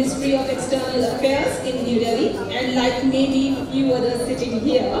at the Ministry of External Affairs in New Delhi, and like maybe a few others sitting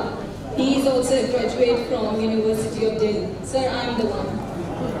here, he is also a graduate from University of Delhi. Sir, I am the one.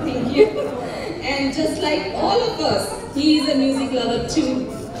 Thank you. And just like all of us, he is a music lover too,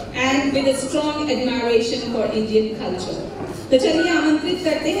 and with a strong admiration for Indian culture. तो चलिए आमंत्रित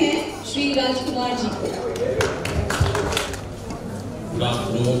करते हैं श्री राजकुमार जी को. Good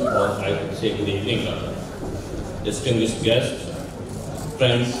afternoon, or I could say good evening, distinguished guests,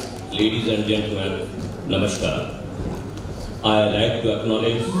 friends, ladies and gentlemen, namaskar. I like to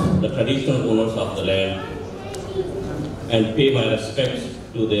acknowledge the traditional owners of the land and pay my respects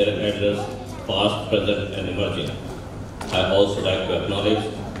to their elders, past, present, and emerging. I also like to acknowledge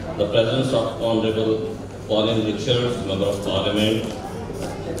the presence of Honorable Pauline Richards, Member of Parliament,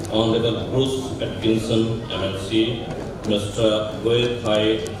 Honorable Bruce Atkinson, MLC, Mr. Goel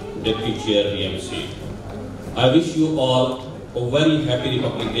Thai, Deputy Chair, DMC. I wish you all a very happy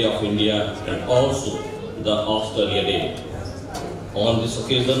Republic Day of India and also the Australia Day. On this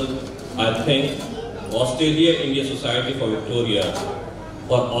occasion, I thank Australia-India Society for Victoria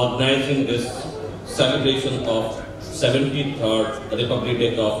for organizing this celebration of 73rd Republic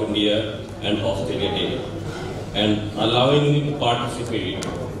Day of India and Australia Day, and allowing me to participate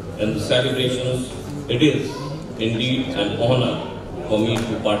in the celebrations. It is indeed an honor for me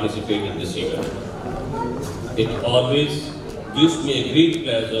to participate in this event. It always gives me a great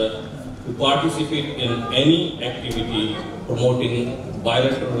pleasure to participate in any activity promoting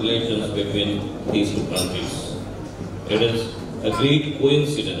bilateral relations between these two countries. It is a great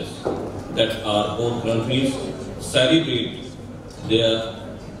coincidence that our both countries celebrate their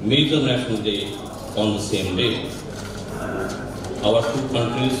major national day on the same day. Our two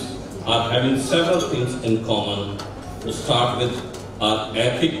countries are having several things in common. To start with, our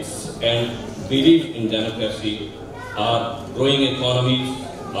ethics and belief in democracy, our growing economies,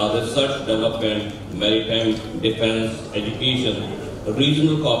 our research development, maritime defense, education,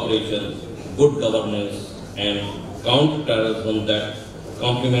 regional cooperation, good governance, and counter-terrorism that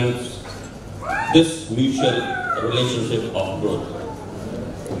complements this mutual relationship of growth.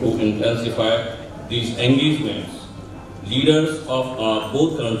 To intensify these engagements, leaders of our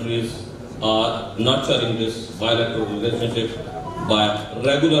both countries are nurturing this bilateral relationship by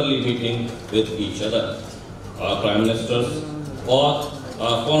regularly meeting with each other. Our prime ministers or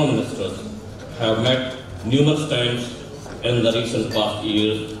our foreign ministers have met numerous times in the recent past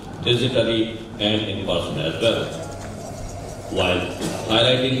years, digitally and in person as well. While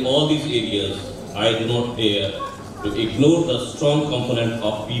highlighting all these areas, I do not dare to ignore the strong component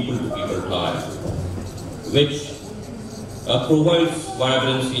of people-to-people tie, which provides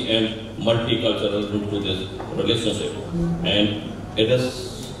vibrancy and multiculturalism to this relationship. And it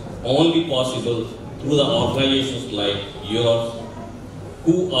is only possible through the organizations like yours,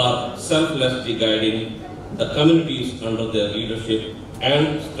 who are selflessly guiding the communities under their leadership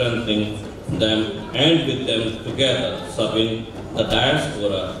and strengthening them, and with them together serving the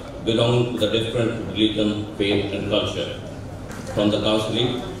diaspora belonging to the different religion, faith and culture. From the Council,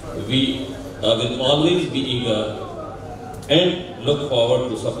 we will always be eager and look forward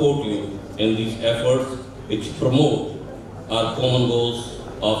to support you in these efforts which promote our common goals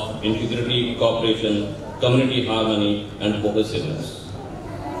of integrity, cooperation, community harmony and cohesiveness.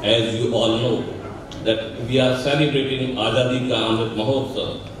 As you all know, that we are celebrating Azadi Ka Amrit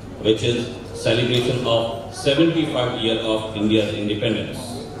Mahotsav, which is celebration of 75 years of India's independence.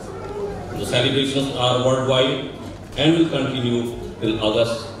 The celebrations are worldwide and will continue till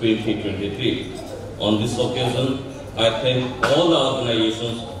August 2023. On this occasion, I thank all the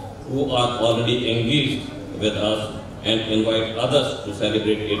organizations who are already engaged with us and invite others to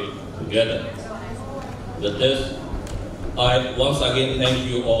celebrate it together. With this, I once again thank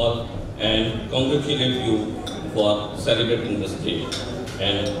you all and congratulate you for celebrating this day.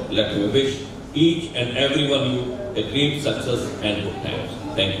 And let me wish each and every one of you a great success and good times.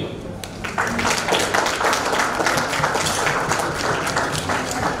 Thank you.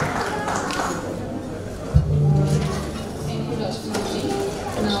 Thank you, Rashmi.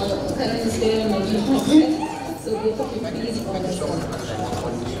 Now, Karan is there and Majid. So both of you please join us.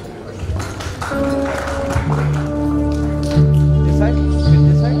 This side?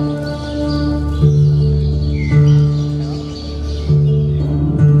 This side?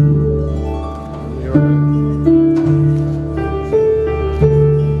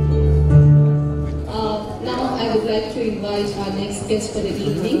 Now I would like to invite our next guest for the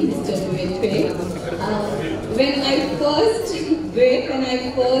evening, Mr. Dwayne. When I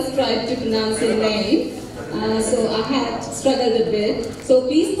first tried to pronounce his name, so I had struggled a bit. So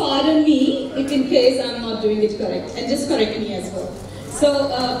please pardon me if in case I'm not doing it correct, and just correct me as well. So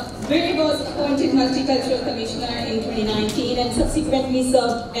Dwayne was appointed Multicultural Commissioner in 2019 and subsequently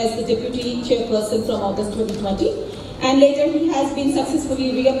served as the Deputy Chairperson from August 2020. And later he has been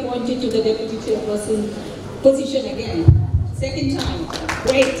successfully reappointed to the Deputy Chairperson position again. Second time.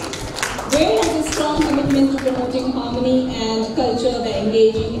 Great. Dwayne has a strong commitment to promoting harmony and culture by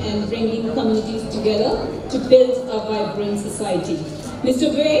engaging and bringing communities together to build a vibrant society. Mr.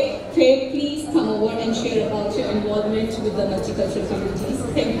 Dwayne, please come over and share about your involvement with the multicultural communities.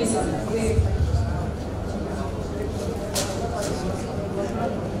 Thank you so much.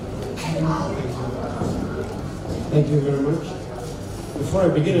 Thank you very much. Before I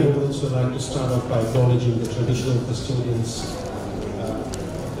begin, I would also like to start off by acknowledging the traditional custodians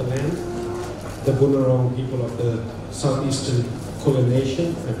of the land, the Bunurong people of the southeastern Kulin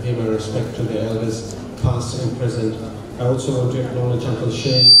Nation. I pay my respect to their elders, past and present. I also want to acknowledge Uncle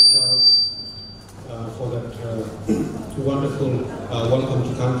Shane Charles for that wonderful welcome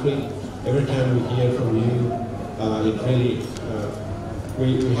to country. Every time we hear from you, it really,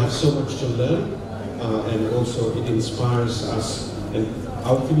 we have so much to learn, and also it inspires us. And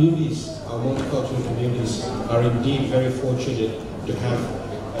our communities, our multicultural communities, are indeed very fortunate to have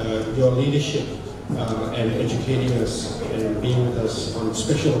your leadership and educating us and being with us on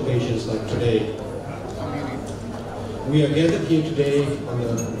special occasions like today. We are gathered here today on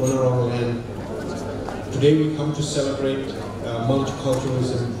the Bunurong land. Today we come to celebrate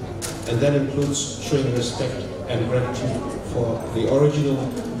multiculturalism, and that includes showing respect and gratitude for the original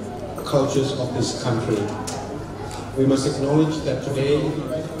cultures of this country. We must acknowledge that today,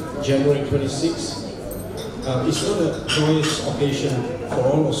 January 26, is not a joyous occasion for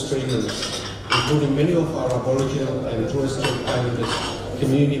all Australians, including many of our Aboriginal and Torres Strait Islanders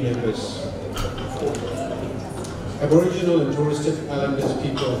community members. Aboriginal and Torres Strait Islanders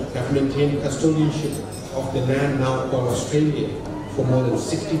people have maintained custodianship of the land now called Australia for more than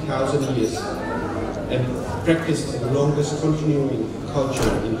 60,000 years and practiced the longest continuing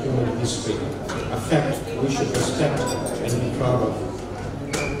culture in human history, a fact we should respect and be proud of.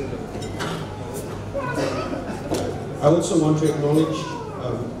 I also want to acknowledge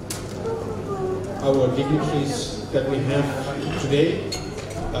our dignitaries that we have today,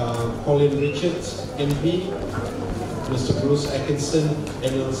 Pauline Richards, MP, Mr. Bruce Atkinson,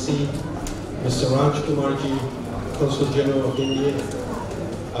 NLC, Mr. Raj Kumarji, Consul General of India,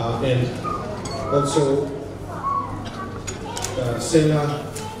 and also Sela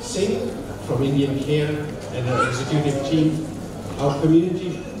Singh from Indian Care and her executive team, our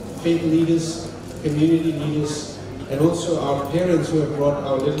community faith leaders, community leaders, and also our parents who have brought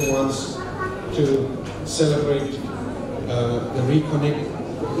our little ones to celebrate the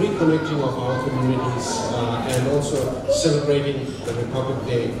reconnecting of our communities and also celebrating the Republic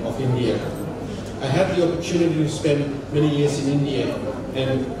Day of India. I had the opportunity to spend many years in India,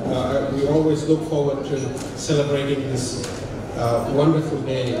 and we always look forward to celebrating this wonderful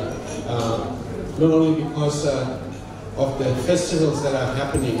day, not only because of the festivals that are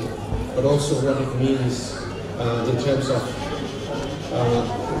happening, but also what it means in terms of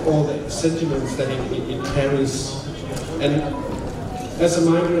all the sentiments that it carries. And as a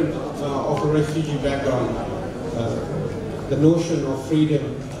migrant of a refugee background, the notion of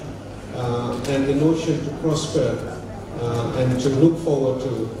freedom and the notion to prosper and to look forward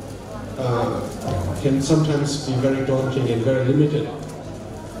to can sometimes be very daunting and very limited.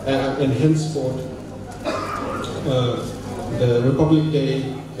 And henceforth, the Republic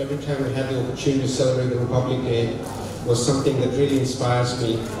Day, every time we had the opportunity to celebrate the Republic Day, was something that really inspires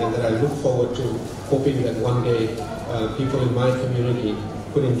me and that I look forward to, hoping that one day people in my community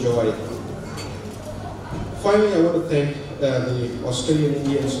could enjoy. Finally, I want to thank the Australian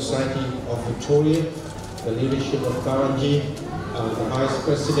Indian Society of Victoria, the leadership of Karanji, the Vice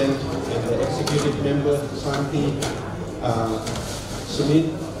President and the Executive Member, Santi, Sumit,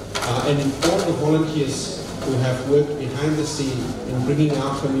 and all the volunteers who have worked behind the scene in bringing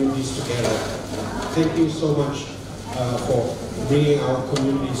our communities together. Thank you so much for bringing our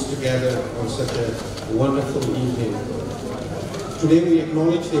communities together on such a wonderful evening. Today we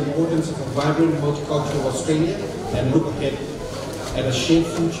acknowledge the importance of a vibrant, multicultural Australia and look ahead at a shared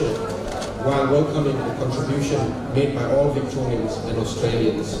future while welcoming the contribution made by all Victorians and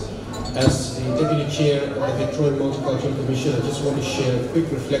Australians. As the Deputy Chair of the Victorian Multicultural Commission, I just want to share a quick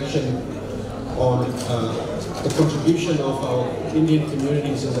reflection on the contribution of our Indian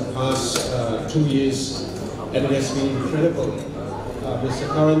communities in the past 2 years, and it has been incredible. Mr.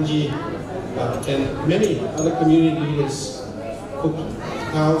 Karanji and many other community leaders cooked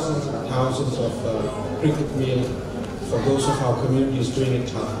thousands and thousands of pre-cooked meal for those of our communities during it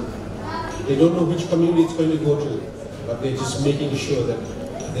tough. They don't know which community it's going to go to, but they're just making sure that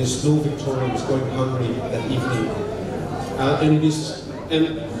there's no Victorians going hungry that evening.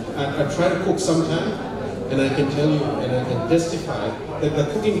 I try to cook sometime, and I can tell you, and I can testify, that the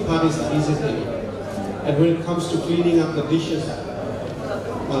cooking part is the easy thing. And when it comes to cleaning up the dishes,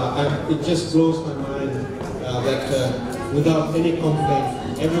 it just blows my mind that without any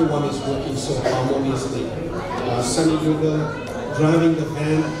complaint, everyone is working so harmoniously. Sunny Yuga, driving the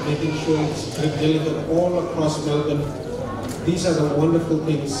van, making sure it's delivered all across Melbourne. These are the wonderful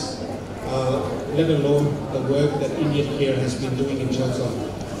things, let alone the work that Indian Care has been doing in terms of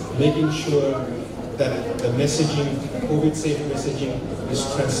making sure that the messaging, COVID-safe messaging, is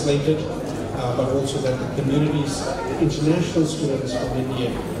translated, but also that the communities, the international students from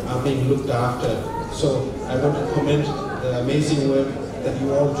India are being looked after. So I want to commend the amazing work that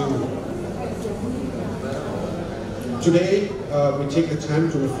you all do. Today, we take the time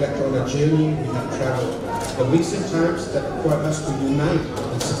to reflect on a journey we have traveled, the recent times that require us to unite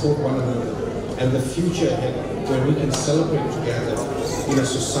and support one another, and the future ahead where we can celebrate together in a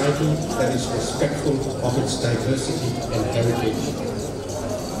society that is respectful of its diversity and heritage.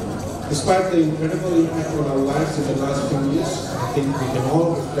 Despite the incredible impact on our lives in the last few years, I think we can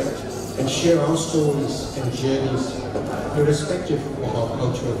all reflect and share our stories and journeys, irrespective of our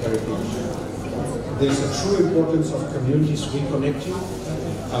cultural heritage. There's a true importance of communities reconnecting,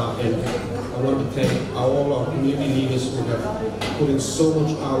 and I want to thank all our community leaders who have put in so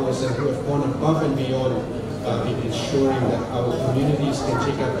much hours and who have gone above and beyond in ensuring that our communities can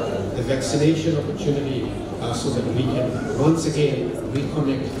take up the vaccination opportunity so that we can once again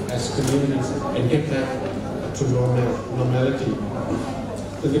reconnect as communities and get back to normality.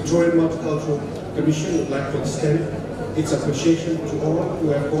 The Victorian Multicultural Commission would like to extend its appreciation to all who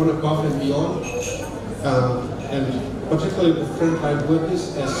have gone above and beyond, and particularly the frontline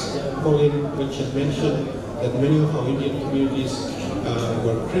workers, as Pauline Richard mentioned, that many of our Indian communities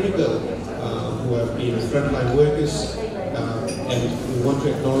were critical, who have been frontline workers, and we want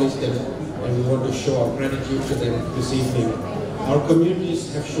to acknowledge them and we want to show our gratitude to them this evening. Our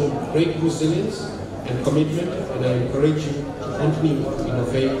communities have shown great resilience and commitment, and I encourage you to continue to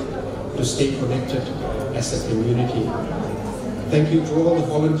innovate, to stay connected as a community. Thank you to all the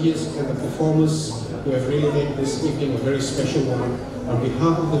volunteers and the performers who have really made this evening a very special one. On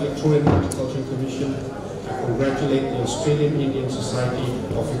behalf of the Victorian Multicultural Commission, I congratulate the Australian Indian Society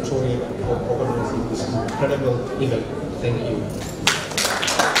of Victoria for organising this incredible event. Thank you.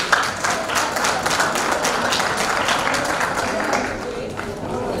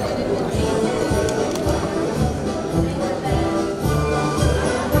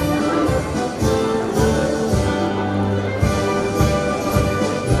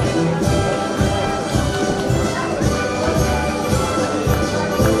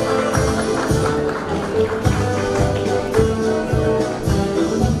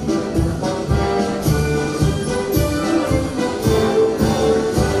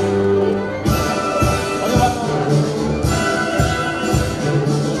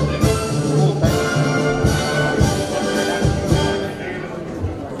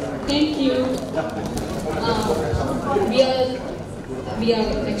 Thank you. We are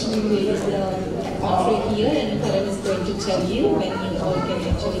actually doing the entree here, and Karan is going to tell you when you all can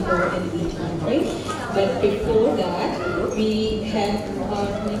actually go and eat entree. But before that, we have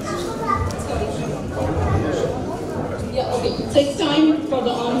our next. Yeah, okay. So it's time for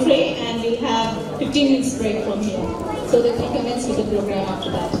the entree, and we'll have 15 minutes break from here, so that we commence with the program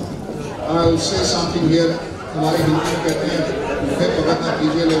after that. I'll say something here. हमारे हिंदी में कहते हैं फिर पकड़ना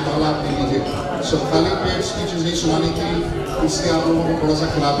कीजिए ले बाला आप नहीं लीजिए. So खाली पेट स्पीचेस नहीं सुनानी थी, इसलिए आप लोगों को थोड़ा सा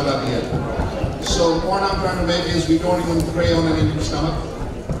खिला पिला दिया. So the point I'm trying to make is we don't even pray on an empty stomach.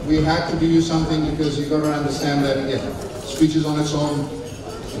 We had to give you something because you got to understand that speeches on its own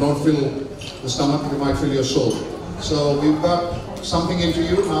don't fill the stomach, they might fill your soul. So we've got something into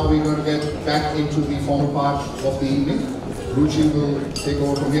you. Now we're going to get back into the formal part of the evening. Ruchi will take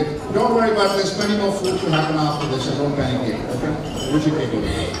over from here. Don't worry about it, there's plenty more food to happen after this, so don't panic yet, okay? Ruchi, take over.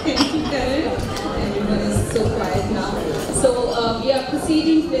 Thank you, Karan. Everyone is so quiet now. So we are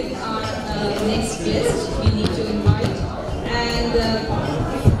proceeding with our next guest we need to invite. And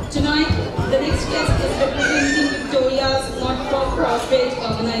tonight, the next guest is representing Victoria's not-for-profit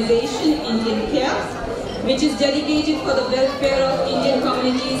organization, Indian Care, which is dedicated for the welfare of Indian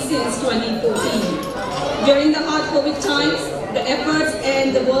communities since 2014. During the hard COVID times, the efforts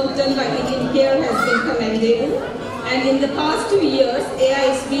and the work done by Indian Care has been commendable. And in the past 2 years,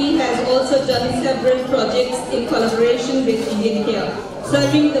 AISV has also done several projects in collaboration with Indian Care,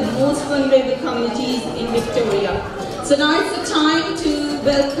 serving the most vulnerable communities in Victoria. So now it's the time to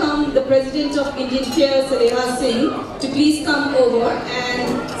welcome the President of Indian Care, Saleha Singh, to please come over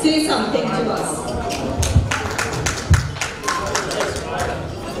and say something to us.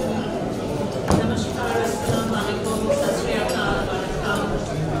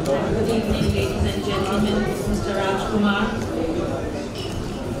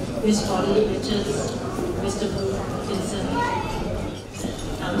 Ms. Holly Richards, Mr. Vincent,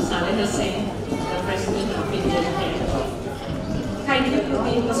 I'm Saleha Singh, the President of Indian Care. Thank you to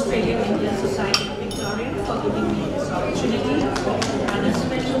the Australian Indian Society of Victoria for giving me this opportunity, and a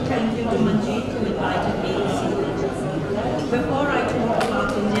special thank you to Manjeet who invited me this evening. Before I talk about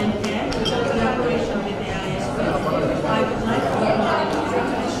Indian Care, in collaboration with AISV, I would like to acknowledge the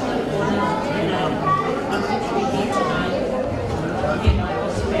traditional owners of the land on which we meet tonight. In my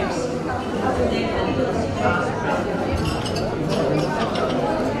respects to their elders, past, present.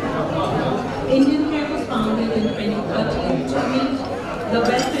 Indian Care was founded in 2013 to meet the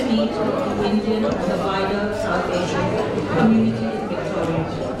welfare needs of the Indian and the wider South Asian community in Victoria.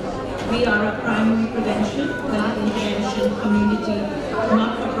 We are a primary prevention, health intervention community,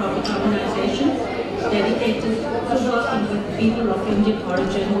 not-for-profit organization dedicated to working with people of Indian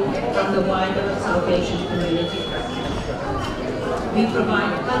origin and the wider South Asian community. We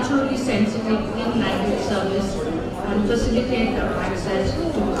provide culturally sensitive in-language service and facilitate their access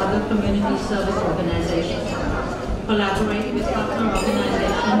to other community service organizations. Collaborate with partner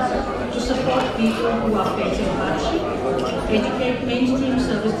organizations to support people who are facing hardship, educate mainstream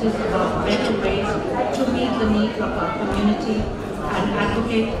services about better ways to meet the needs of our community, and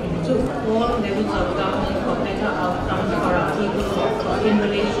advocate to all levels of government for better outcomes for our people in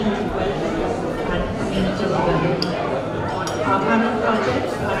relation to welfare and community development. Our current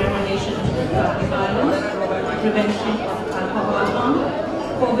projects are in relation to domestic violence, prevention of alcohol harm,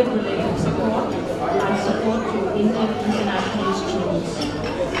 COVID-related support, and support to international students.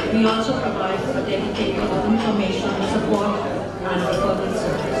 We also provide a dedicated information support and referral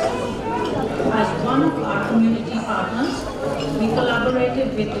service. As one of our community partners, we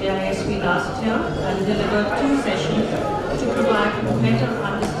collaborated with the AISV last year and delivered 2 sessions to provide a better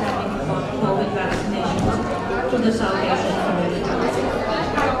understanding of COVID vaccinations to the South Asian community.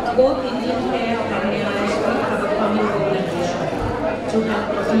 Both Indian Care and AISV have a common goal and vision to help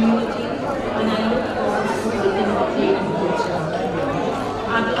the community, and I look forward to building a freedom culture.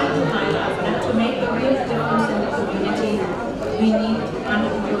 I'd like to highlight that to make a real difference in the community, we need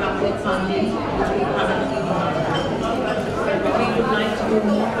uninterrupted funding, which we currently do not have. We would like to do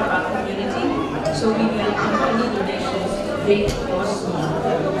more for our community, so we welcome any donations, big or small,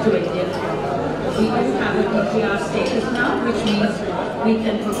 to Indian Care. We do have a DPR status now, which means we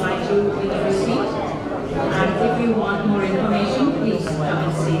can provide you with a receipt. And if you want more information, please come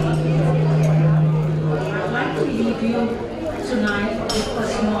and see me. I'd like to leave you tonight with a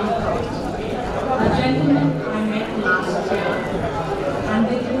small thought. A gentleman I met last year, and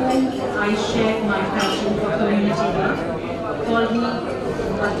with whom I shared my passion for community work, called me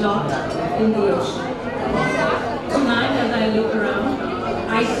a dot in the ocean. Tonight, as I look around,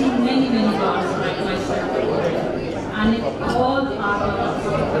 I see many dots like myself, and all are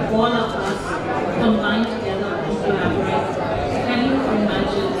all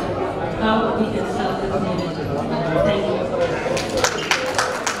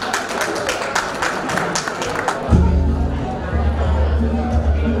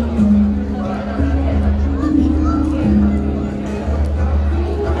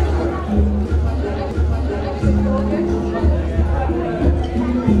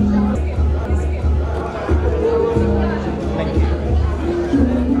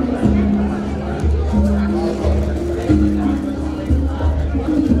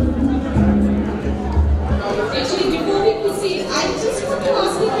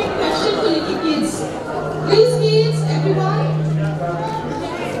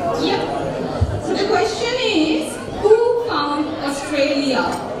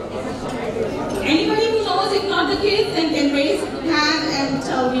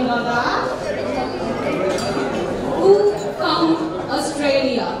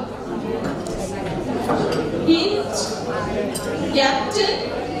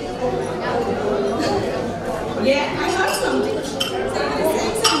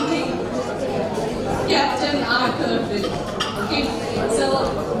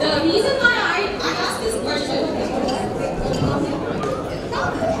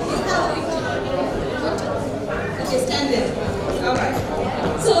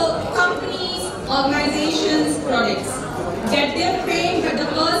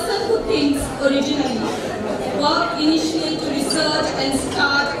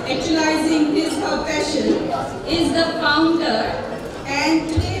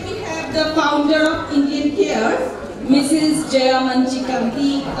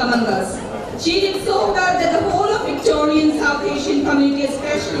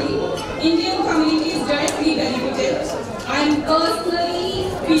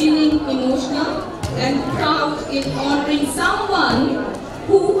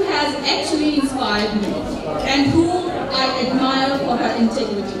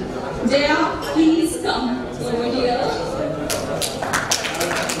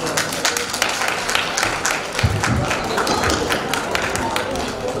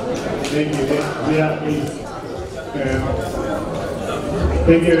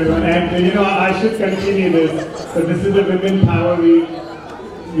Thank you, everyone. And you know, I should continue this. So this is the Women Power Week.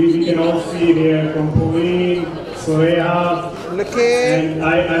 We can all see here from Pauline, Soreha, and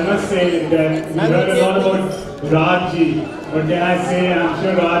I must say that we heard a lot about Raji. But can I say, I'm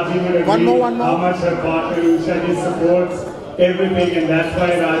sure Raji will agree how much her partner Usha supports everything, and that's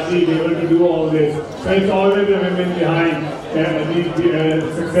why Raji is able to do all this. So it's always the women behind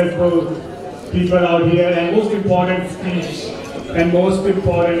these successful people out here, and most important speech and most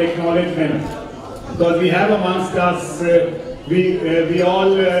important acknowledgement, because we have amongst us, we all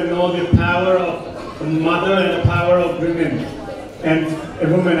know the power of mother and the power of women and a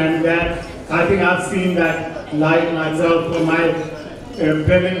woman, and that I think I've seen that live myself for my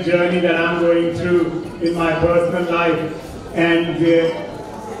present journey that I'm going through in my personal life. And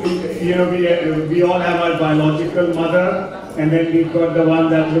you know, we all have our biological mother, and then we've got the one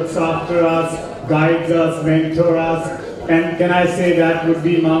that looks after us, guides us, mentors us. And can I say that would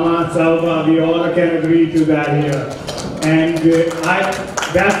be Mama Salva? We all can agree to that here. And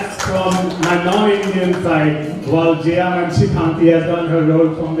that's from my non-Indian side, while Jaya Manchikanti has done her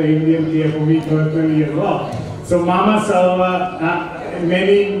role from the Indian care for me personally as well. So Mama Salva,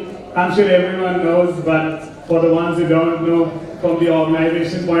 I'm sure everyone knows, but for the ones who don't know, from the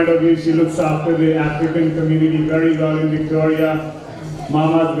organization point of view, she looks after the African community very well in Victoria.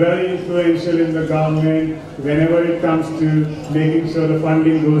 Mama is very influential in the government whenever it comes to making sure the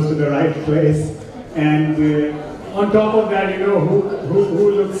funding goes to the right place. And on top of that, you know,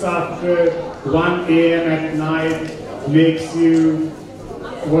 who looks after 1 a.m. at night, makes you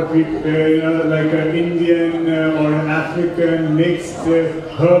what we, you know, like an Indian or an African mixed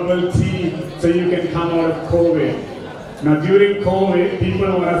herbal tea, so you can come out of COVID. Now during COVID,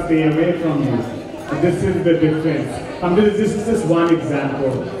 people want to stay away from you. This is the difference. This is just one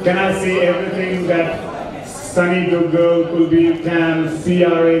example. Can I say everything that Sunny Dougal, KULBIR Camp,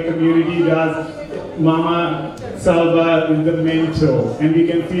 CRA community does? Mama Salva is the mentor, and we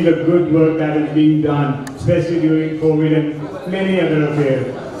can see the good work that is being done, especially during COVID and many other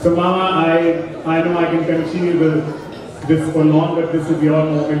affairs. So Mama, I know I can continue this for long, but this is your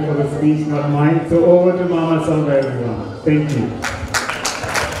moment for the speech, not mine. So over to Mama Salva, everyone. Thank you.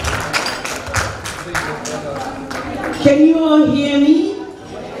 Can you all hear me?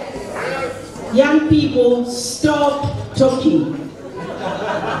 Young people, stop talking.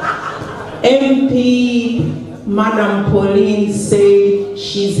 MP Madam Pauline said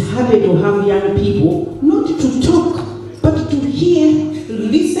she's happy to have young people, not to talk, but to hear, to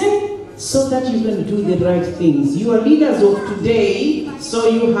listen, so that you can do the right things. You are leaders of today, so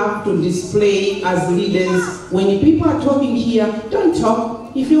you have to display as leaders. When people are talking here, don't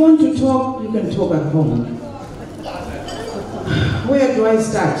talk. If you want to talk, you can talk at home. where do I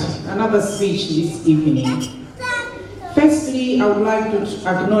start? Another speech this evening. Firstly, I would like to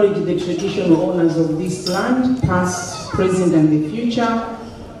acknowledge the traditional owners of this land, past, present, and the future.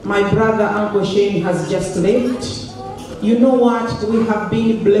 My brother, Uncle Shane, has just left. You know what? We have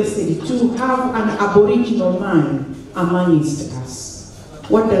been blessed to have an Aboriginal man amongst us.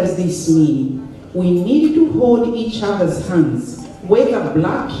 What does this mean? We need to hold each other's hands, whether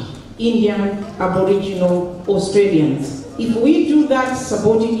black, Indian, Aboriginal, Australians. If we do that,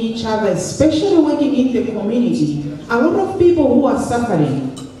 supporting each other, especially working in the community, a lot of people who are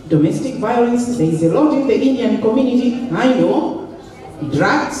suffering domestic violence, there is a lot in the Indian community, I know.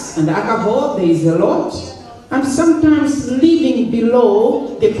 Drugs and alcohol, there is a lot. And sometimes living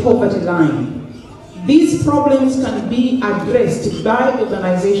below the poverty line. These problems can be addressed by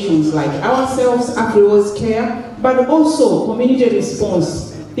organizations like ourselves, Afri-Wars Care, but also community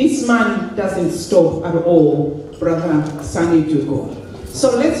response. This man doesn't stop at all, Brother Sani Tuko.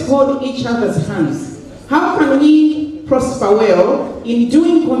 So let's hold each other's hands. How can we prosper well in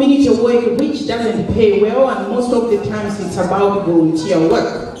doing community work which doesn't pay well, and most of the times it's about volunteer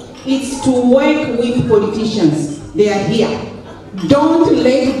work? It's to work with politicians. They are here. Don't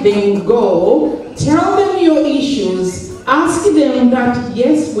let them go. Tell them your issues. Ask them that,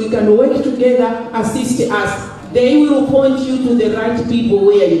 yes, we can work together, assist us. They will point you to the right people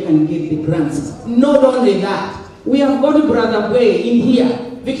where you can get the grants. Not only that, we have got Brother Way in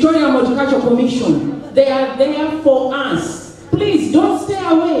here, Victoria Multicultural Commission. They are there for us. Please don't stay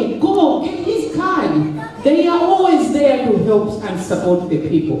away. Go, get his card. They are always there to help and support the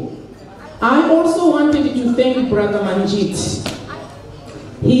people. I also wanted to thank Brother Manjit.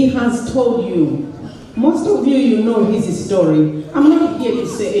 He has told you, most of you know his story. I'm not here to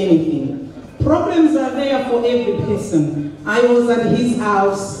say anything. Problems are there for every person. I was at his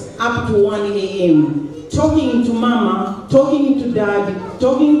house up to 1 a.m. talking to Mama, talking to Dad,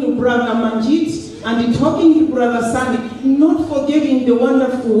 talking to Brother Manjit, and talking to Brother Sani, not forgetting the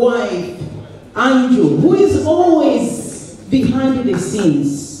wonderful wife, Anju, who is always behind the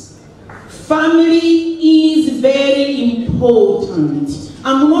scenes. Family is very important.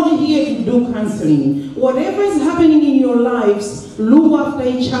 I'm not here to do counseling. Whatever is happening in your lives, look after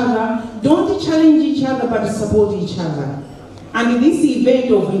each other. Don't challenge each other, but support each other. And this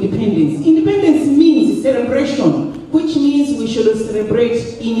event of independence, independence means celebration, which means we should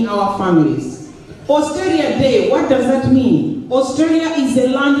celebrate in our families. Australia Day, what does that mean? Australia is a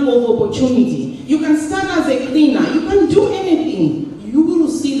land of opportunity. You can start as a cleaner, you can do anything. You will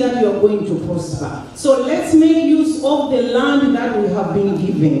see that you are going to prosper. So let's make use of the land that we have been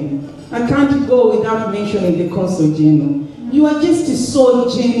given. I can't go without mentioning the Consul General. You are just so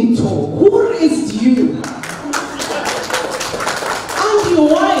gentle. Who raised you? And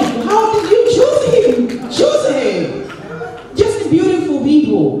your wife, how did you choose him? Choose him. Just beautiful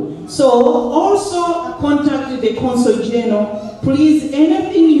people. So also contact the Consul General. Please,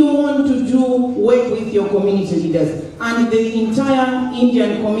 anything you want to do, work with your community leaders. And the entire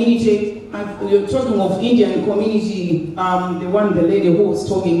Indian community, you're talking of Indian community, the lady who was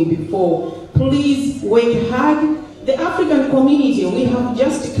talking before, please work hard. The African community, we have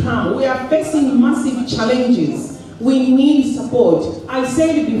just come. We are facing massive challenges. We need support. I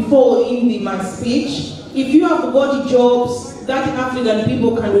said before in my speech, if you have got jobs that African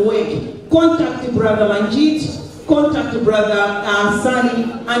people can work, contact Brother Manjit, contact Brother Sani,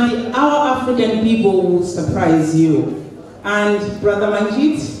 and our African people will surprise you. And Brother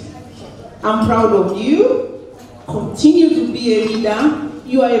Manjit, I'm proud of you. Continue to be a leader.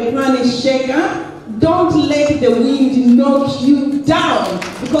 You are a planet shaker. Don't let the wind knock you down,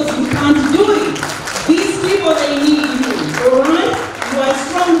 because you can't do it. These people, they need you, all right? You are a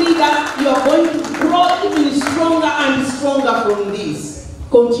strong leader. You are going to grow even stronger and stronger from this.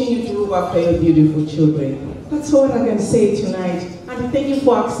 Continue to look after your beautiful children. That's all I can say tonight. And thank you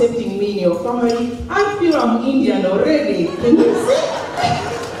for accepting me in your family. I feel I'm Indian already. Can you see?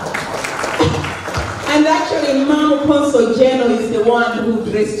 And actually, Mom Consul General is the one who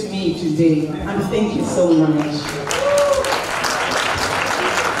dressed me today. And thank you so much.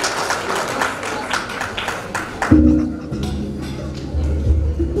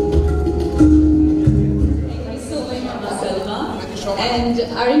 And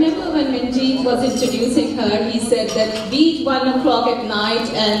I remember when Manjit was introducing her, he said that be it 1 o'clock at night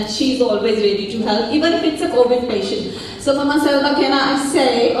and she's always ready to help, even if it's a COVID patient. So Mama Selva, can I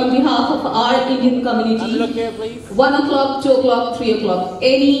say on behalf of our Indian community, 1 o'clock, 2 o'clock, 3 o'clock,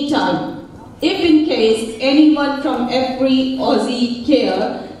 any time. If in case anyone from every Aussie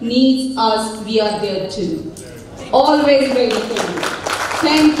care needs us, we are there too. Always ready for you.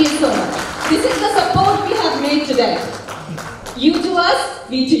 Thank you so much. This is the support we have made today. You to us,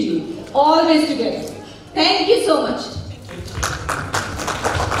 we to you. Always together. Thank you so much.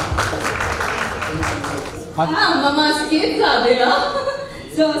 Mama's kids are there.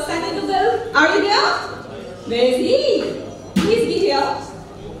 So, Sunny Dubel, are you there? Where is he? Please be here.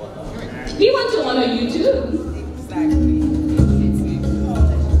 We want to honor you too.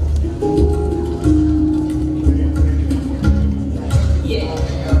 Yeah.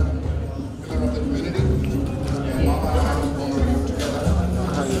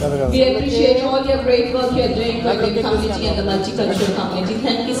 We appreciate all your great work you're doing for the community and the multicultural community.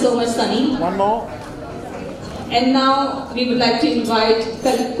 Thank you so much, Sunny. One more. And now we would like to invite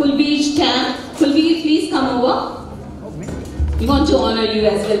KULBIR Tam. KULBIR, please come over. We want to honor you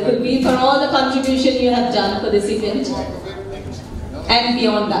as well, KULBIR, for all the contribution you have done for this event and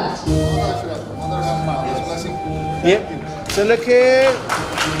beyond that. Yep. Selekir.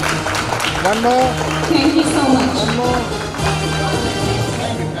 One more. Thank you so much. One more.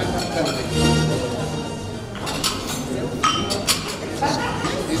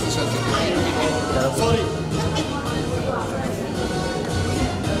 Sorry.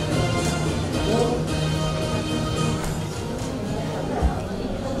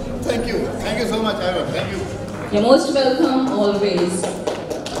 Thank you. Thank you so much, Ivan. Thank you. You're most welcome always.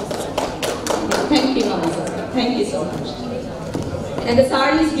 Thank you, Mama Sir. Thank you so much. And the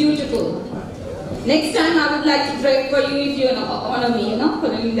sari is beautiful. Next time I would like to drag for you if you honor me, for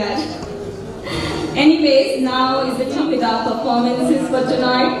doing that. Anyways, now is the time with our performances for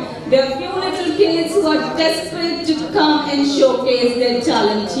tonight. There are a few little kids who are desperate to come and showcase their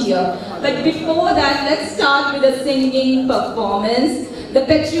talent here. But before that, let's start with a singing performance. The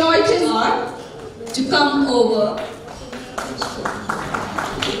patriots are to come over.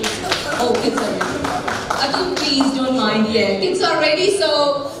 Oh, kids are ready. Please don't mind yet. Kids are ready,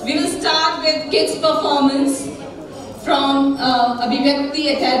 so we will start with kids' performance from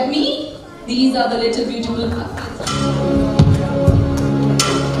PREFECT Academy. These are the little beautiful puppies.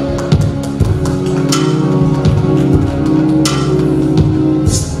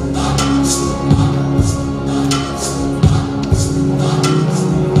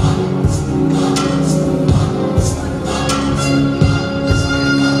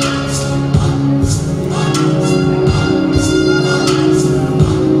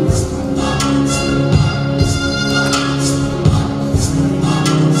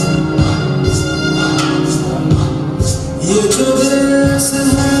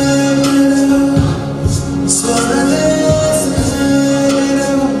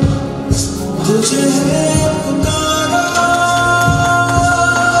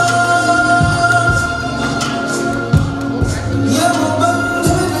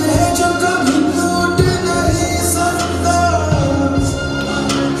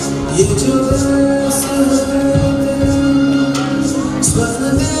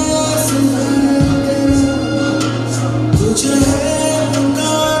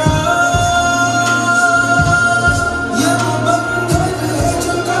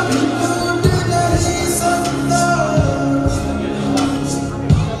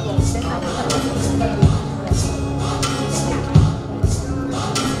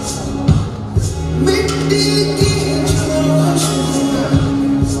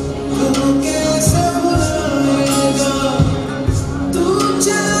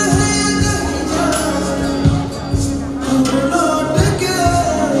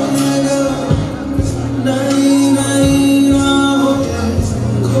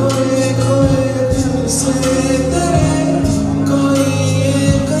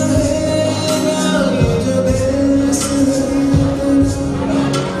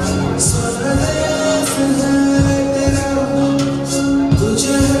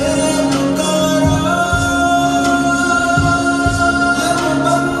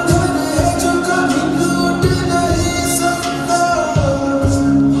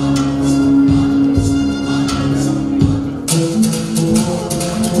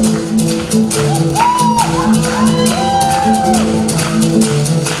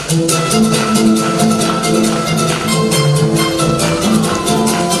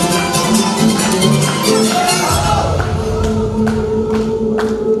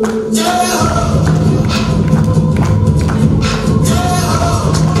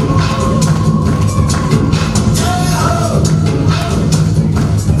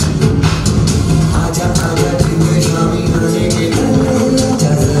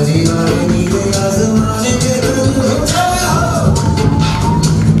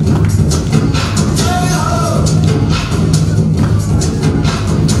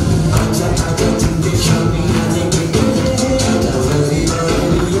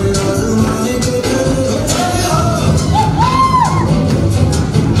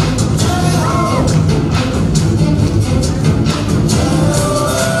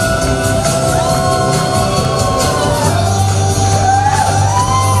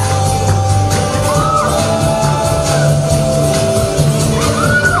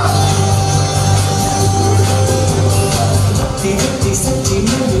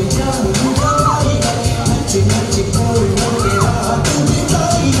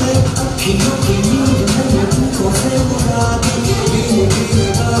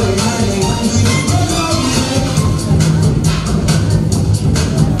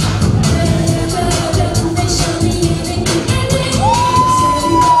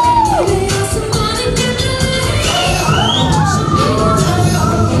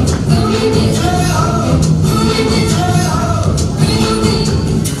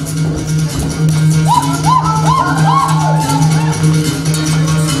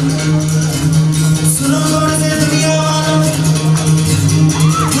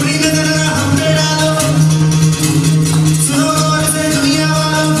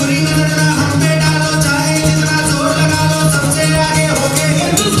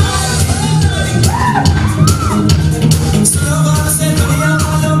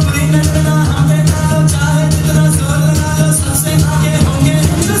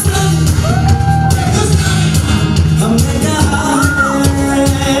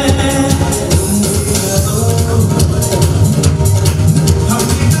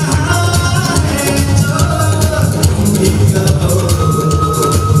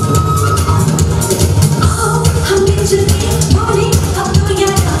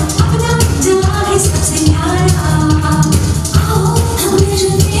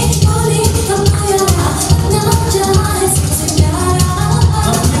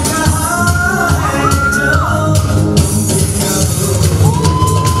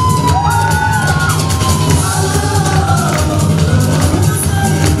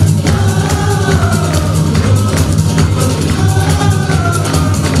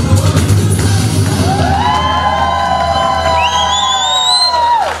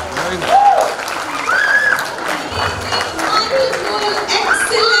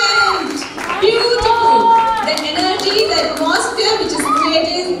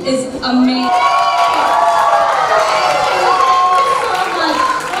 amazing. So much.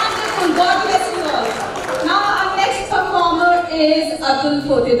 Wonderful. God bless you all. Now our next performer is Atul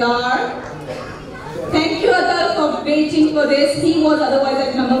Potedar. Thank you, Atul, for waiting for this. He was otherwise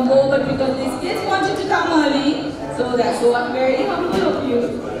at number 4, but because these kids wanted to come early, so that's so I'm very humble of you.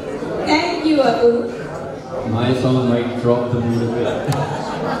 Thank you, Atul. My song might drop the mood a bit.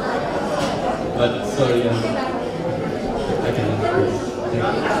 But sorry, I can't.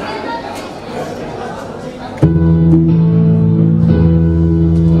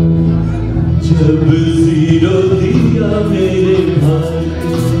 जब zero दिया मेरे भारत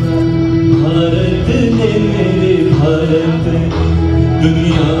ने मेरे भारत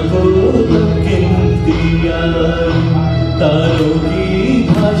दुनिया को दिया तारों की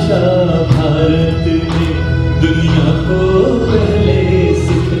भाषा भारत ने दुनिया को पहले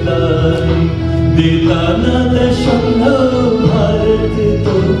सिखलाई देता ना दशमलव भारत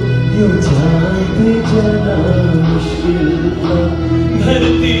तो यूं जान पे जाना मुश्किल था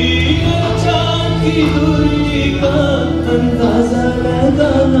धरती और चाँद की दूरी का अंदाजा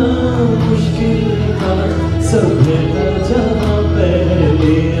लगाना मुश्किल था सभ्यता जहाँ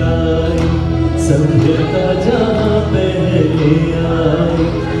पहले आई सभ्यता जहाँ पहले आई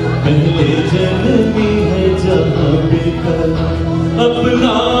पहले जन्मी है जहाँ बेकला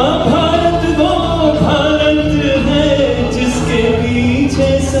अपना भारत वो भारत है जिसके पीछे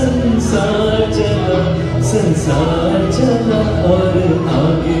संसार चला और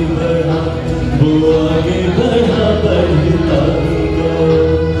आगे बढ़ा वो आगे बढ़ा बढ़ता ही गया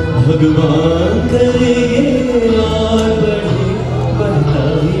भगवान करे ये और बढ़े बढ़ता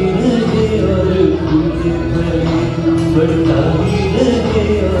ही रहे और भूले भरे बढ़ता ही रहे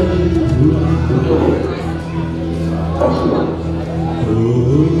और भूले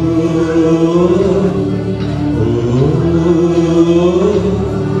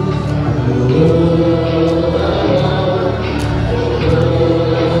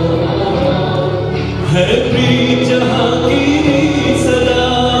है प्रीत जहाँ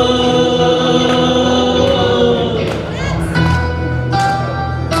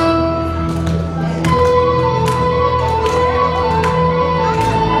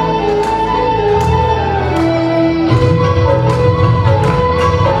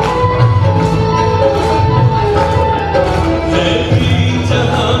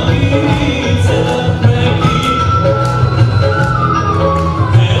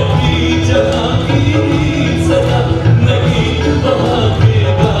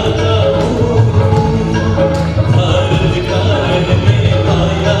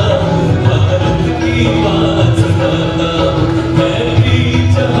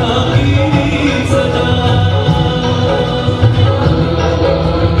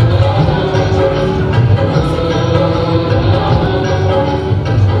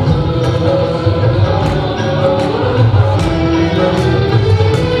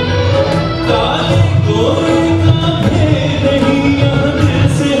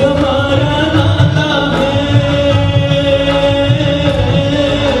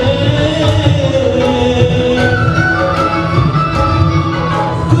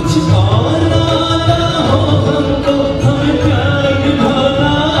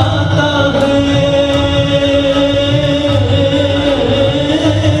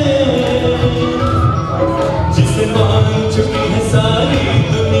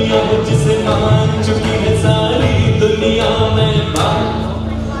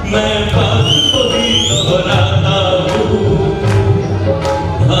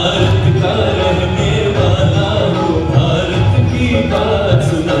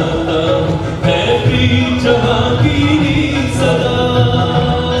की सदा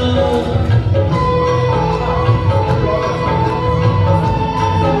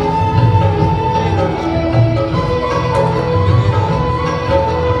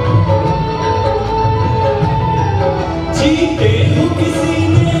जीते हो किसी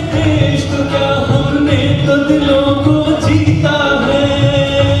ने देश तो क्या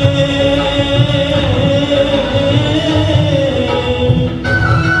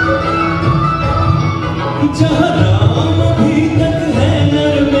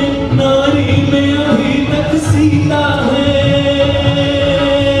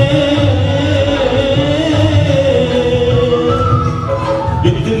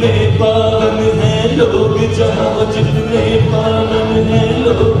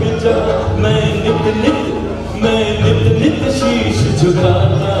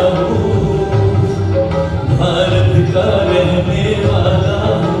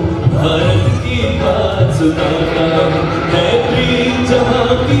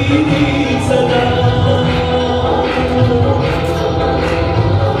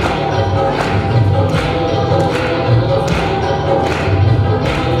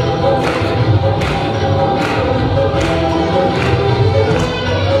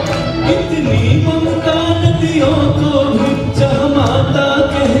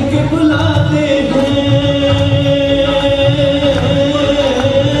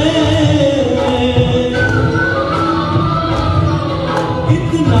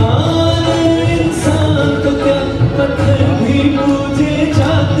इतना इंसान को क्या पत्थर भी पूजे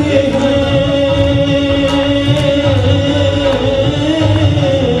जाते हैं।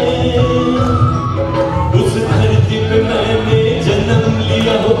 उस धरती पे मैंने जन्म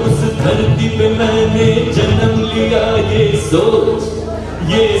लिया, उस धरती पे मैंने जन्म लिया। ये सोच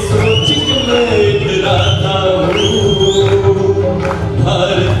कि मैं इतराता हूँ,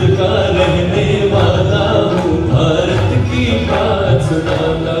 भारत का रहने वाला हूँ, भारत की बात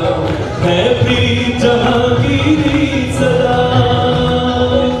सुनाता हूँ। है प्रीत जहांगीरी सदा।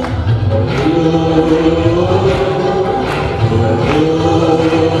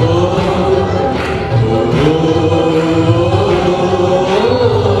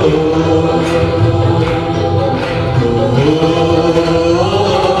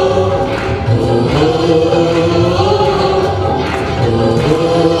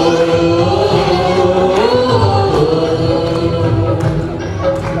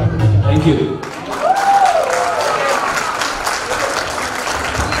 Thank you.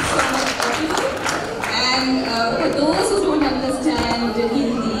 And for those who don't understand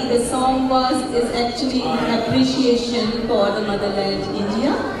Hindi, the song is actually an appreciation for the motherland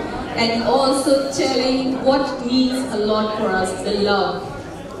India, and also telling what means a lot for us: the love,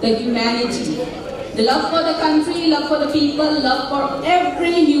 the humanity, the love for the country, love for the people, love for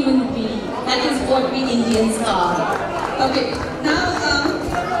every human being. That is what we Indians are. Okay, now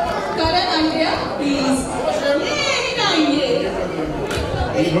Karan Andrea, please.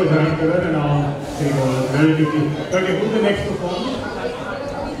 Go join Karan and I'll take over very quickly. Okay, who's the next performer?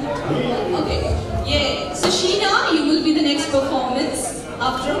 Okay, yeah. So Sheena, you will be the next performance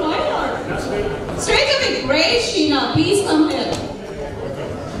after a while, or straight away? Great, Sheena. Please come here.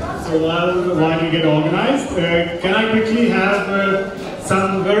 So while you get organized, can I quickly have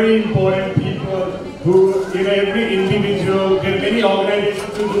some very important people who, every individual, there are many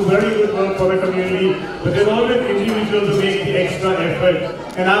organizations who do very good work for the community, but there's always individuals who make the extra effort.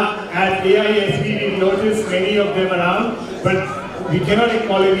 And at AISV, we've noticed many of them around, but we cannot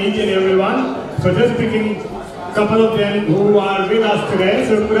acknowledge each and everyone. So just picking a couple of them who are with us today.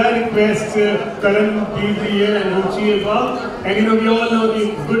 So could I request Karan, please be here, and Ruchi as well. And we all know the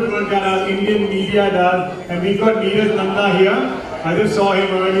good work that our Indian media does, and we've got Neeraj Nanda here. I just saw him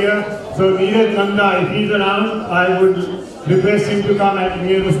earlier. So Neeraj Nanda, if he's around, I would request him to come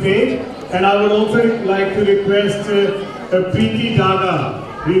near the stage. And I would also like to request Preeti Daga.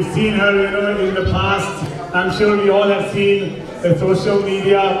 We've seen her, in the past. I'm sure we all have seen the social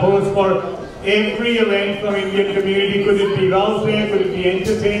media posts for every event from Indian community. Could it be welfare? Could it be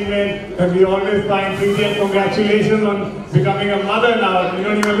entertainment? And we always find Preeti, and congratulations on becoming a mother now. You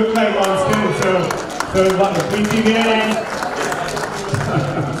don't even look like on stage. So Preeti there.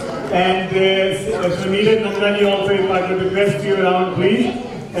 And Neeraj Nandani also, if I could request you around, please.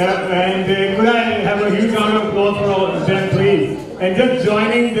 And could I have a huge round of applause for all of them, please? And just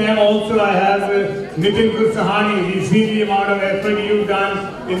joining them also, I have Nitin Gussahani. We've seen the amount of effort you've done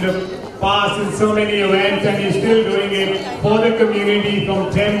in the past in so many events, and you're still doing it for the community, from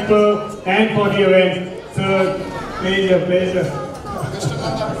temple and for the events. So, pleasure.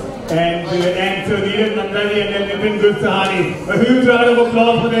 And so Neeraj Nandani and then Nitin Gussahani. A huge round of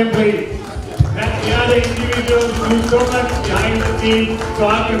applause for them, please. They are the individuals who do so much behind the scenes so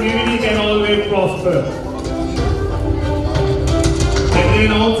our community can always prosper. And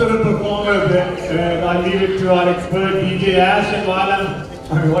then also the performers, I'll leave it to our expert DJ Ash, and while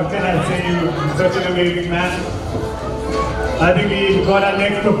what can I say, you're such an amazing man. I think we've got our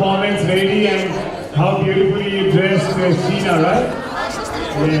next performance ready, and how beautifully you dressed, Sheena, right?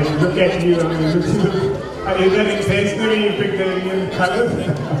 Yeah, look at you. Is that intentionally you picked the Indian colors?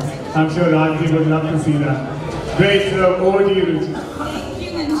 I'm sure Rajji would love to see that. Great, so over to you, Ruchi. Thank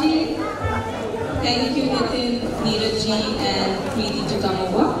you, Nanji. Thank you, Nitin, Neerajji, and Preeti to come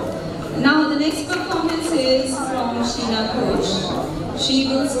over. Now, the next performance is from Sheena Ghosh. She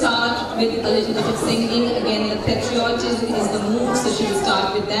will start with a little bit of singing. Again, the patriotism is the mood, so she will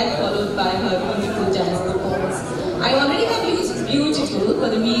start with that, followed by her beautiful jazz performance. I already have used beautiful for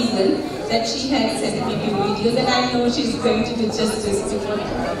the reason that she had sent me few videos, and I know she's going to do justice to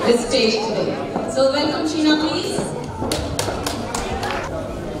this stage today. So welcome, Sheena, please.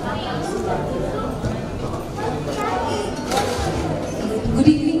 Good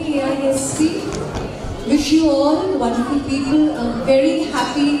evening, AISV. Wish you all, wonderful people, a very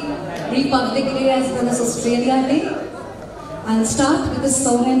happy Republic Day as well as Australia Day. I'll start with a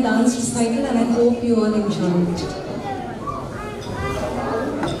song and dance recital, and I hope you all enjoy it.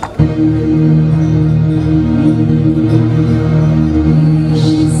 Thank you.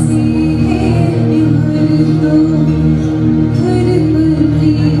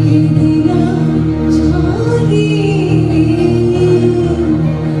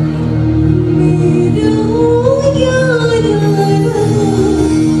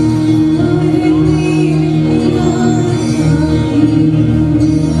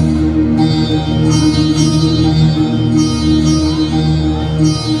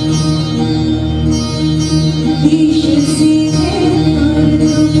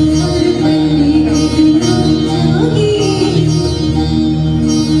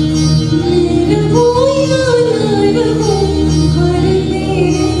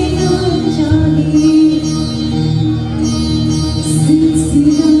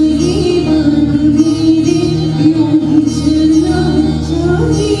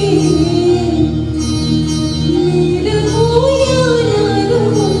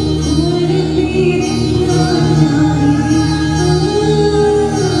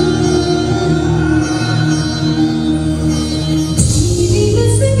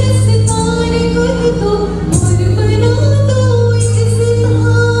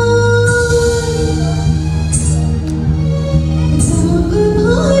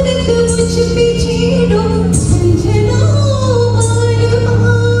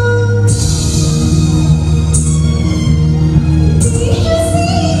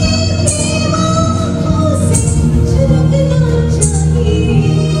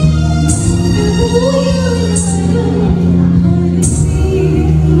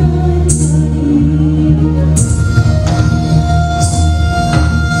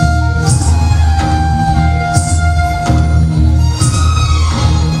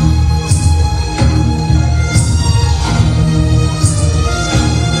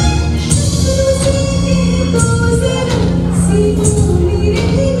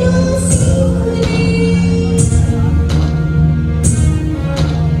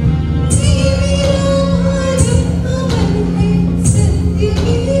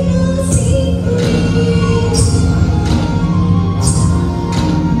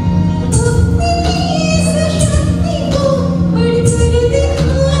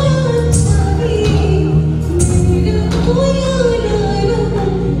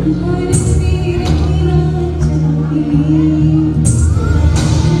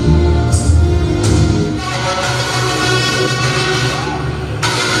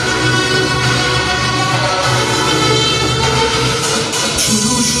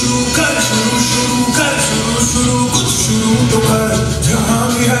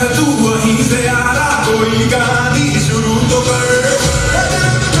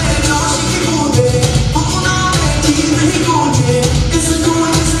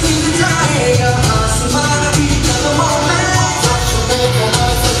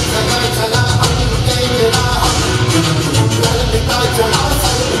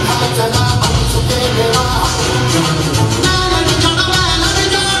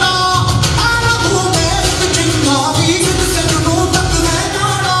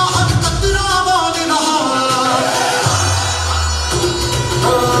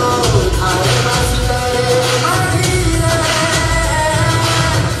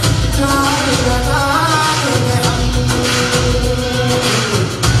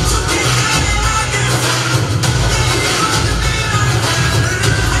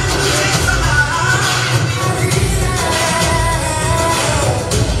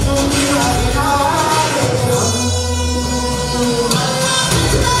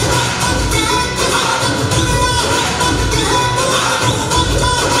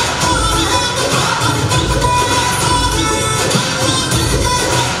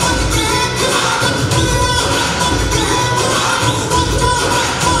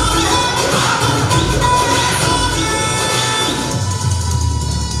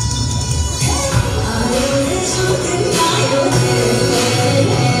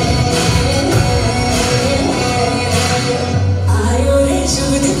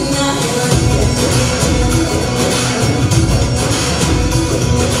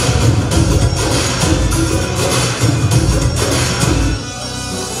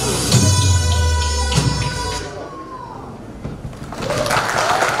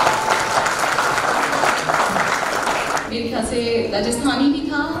 Rajasthani भी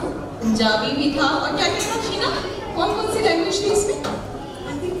था, पंजाबी भी था, और क्या क्या थी ना? कौन-कौन सी लैंग्वेज थी इसमें?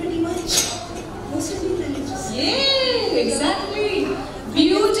 I think pretty much most of the languages. Yeah, exactly.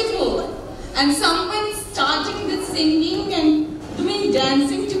 Beautiful. And someone starting with singing and doing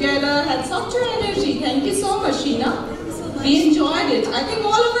dancing together had such an energy. Thank you so much, Sheena. We enjoyed it. I think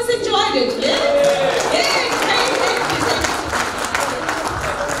all of us enjoyed it. Yeah. Yeah.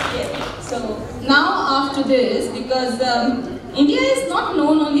 So now after this, because India is not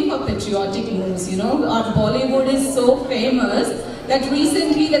known only for patriotic moves, you know, our Bollywood is so famous that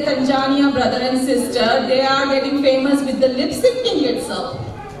recently the Tanzania brother and sister, they are getting famous with the lip syncing itself.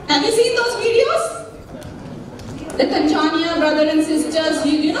 Have you seen those videos? The Tanzania brother and sisters,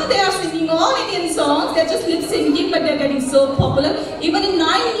 you know, they are singing all Indian songs, they're just lip syncing, but they're getting so popular. Even in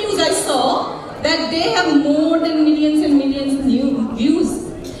 9 News I saw that they have more than millions and millions of views.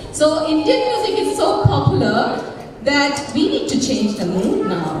 So Indian music is so popular that we need to change the mood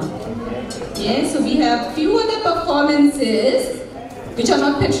now. Yeah, so we have few other performances which are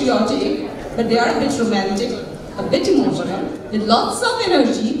not patriotic, but they are a bit romantic, a bit emotional, with lots of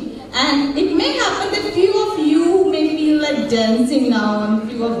energy. And it may happen that few of you may feel like dancing now on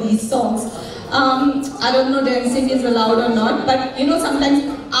few of these songs. I don't know dancing is allowed or not, but you know sometimes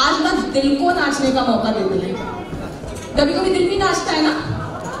आज ना दिल को नाचने का मौका दे देंगे. कभी-कभी दिल भी नाचता है ना?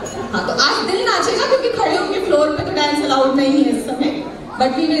 हाँ तो आज दिल नाचेगा क्योंकि खड़े होके फ्लोर पे तो डांस अलाउड नहीं है इस समय,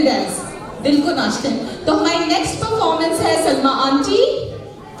 बट वी विल डांस, दिल को नाचते हैं. तो हमारी नेक्स्ट परफॉर्मेंस है Salma aunty.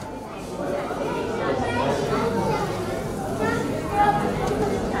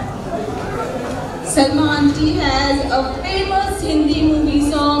 Salma aunty has a famous Hindi movie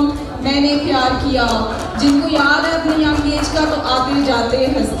song मैंने प्यार किया. जिनको याद है अपने यंग एज का तो आते जाते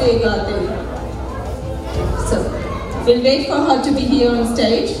हंसते गाते. So we'll wait for her to be here on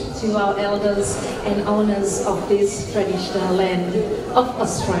stage. To our elders and owners of this traditional land of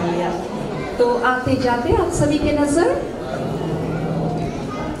Australia. तो आते जाते आप सभी के नजर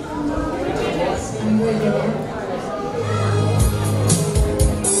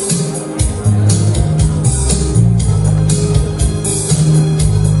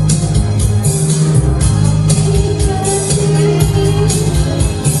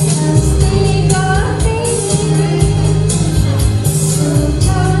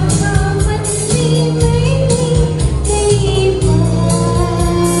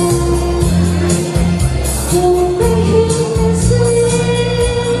Oh,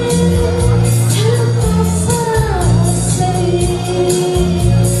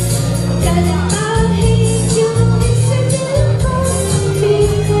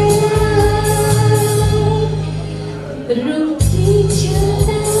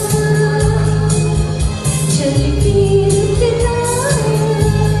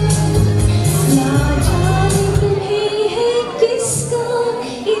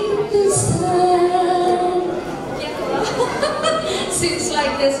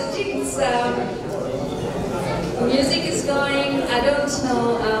 it's music is going. I don't know.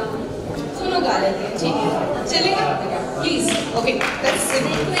 दोनों गा लेते हैं, ठीक है? चलेगा? Please. Okay. That's it.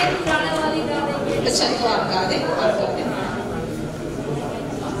 गाने वाली गा देंगे। अच्छा, तो आप गा दें, आप गा दें।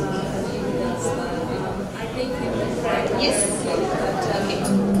 I think you can try. Yes. Okay.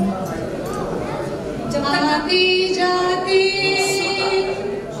 आती जाती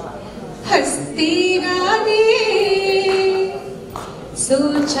हंसती गाती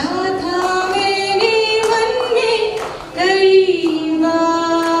सोचा था मैंने मन में कई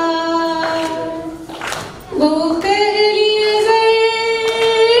बार वो पहली नजर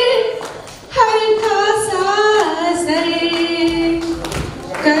हल्का सा असर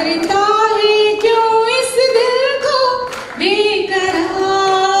करता है क्यों इस दिल को बेकरार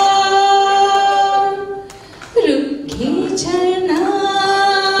रुके चलना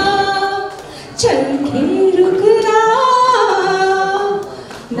चल के रुकना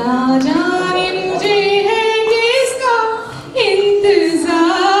ना जाने मुझे है किसका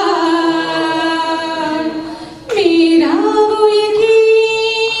इंतजार मेरा वो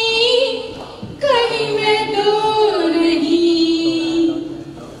यकीन कहीं मैं दूर नहीं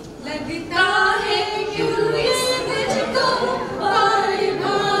लगता है क्यों इस दिल को बार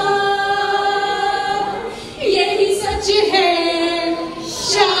बार यही सच है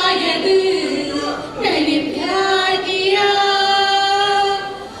शायद मैंने प्यार किया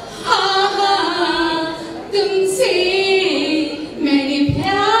हाँ हाँ तुमसे मैंने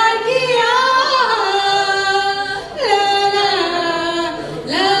प्यार किया ला ला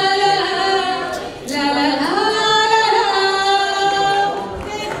ला ला ला ला ला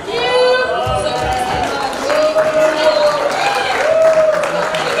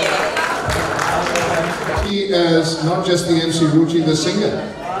He is not just the MC Ruchi, the singer.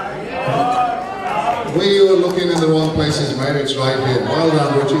 Where you are looking in the wrong places, mate. It's right here. Well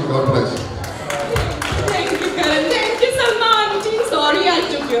done, Ruchi. God bless. Thank you, Karan. Thank you, Salman. Sorry, I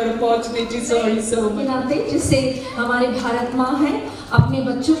took your opportunity. Sorry so much. नाते जिसे हमारे भारत माँ है अपने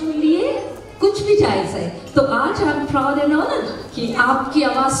बच्चों के लिए कुछ भी जायज़ है तो आज I'm proud and honored कि आपकी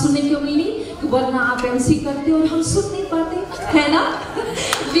आवाज़ सुनने को मिली वरना आप MC करते और हम सुन नहीं पाते है ना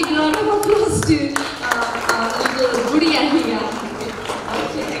big round of applause to little गुड़िया here.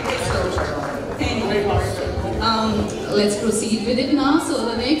 Let's proceed with it now. So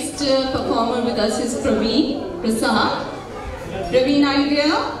the next performer with us is Praveen Prasad. Praveen, are you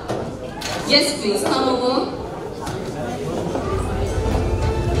there? Yes, please come over.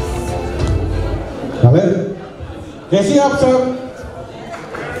 Hello. कैसे आप सब?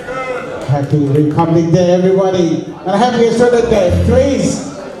 Happy Republic Day, everybody, and happy Australia Day.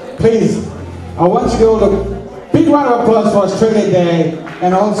 Please, I want you to all a big round of applause for Australia Day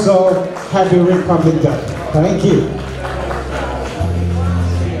and also Happy Republic Day. Thank you.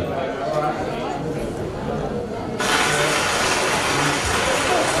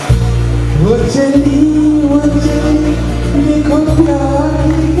 वो चली देखो प्यार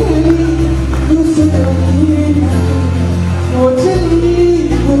की गली मुस्कुराए ना वो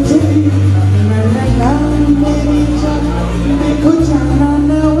चली मैंने नाम मेरी जान देखो जाना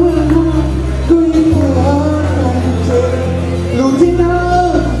ना वो कोई और लूटी ना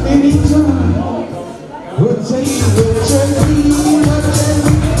मेरी जान वो चली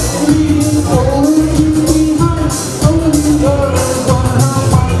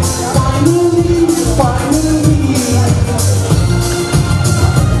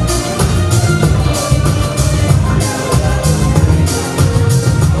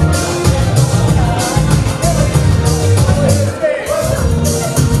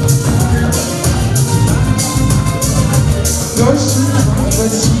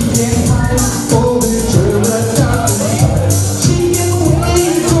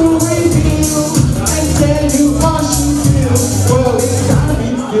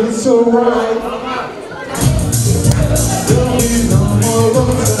so right.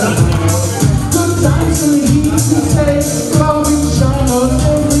 Good times are here to stay. Love and shine on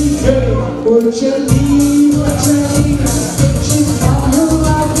every day. What you need, she's on your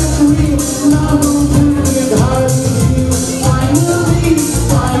life is real. Now I'm feeling how you feel. Finally,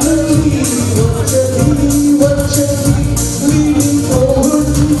 what you need, leaving for her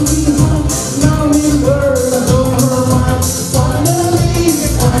to be home. Now in words on her mind. Finally.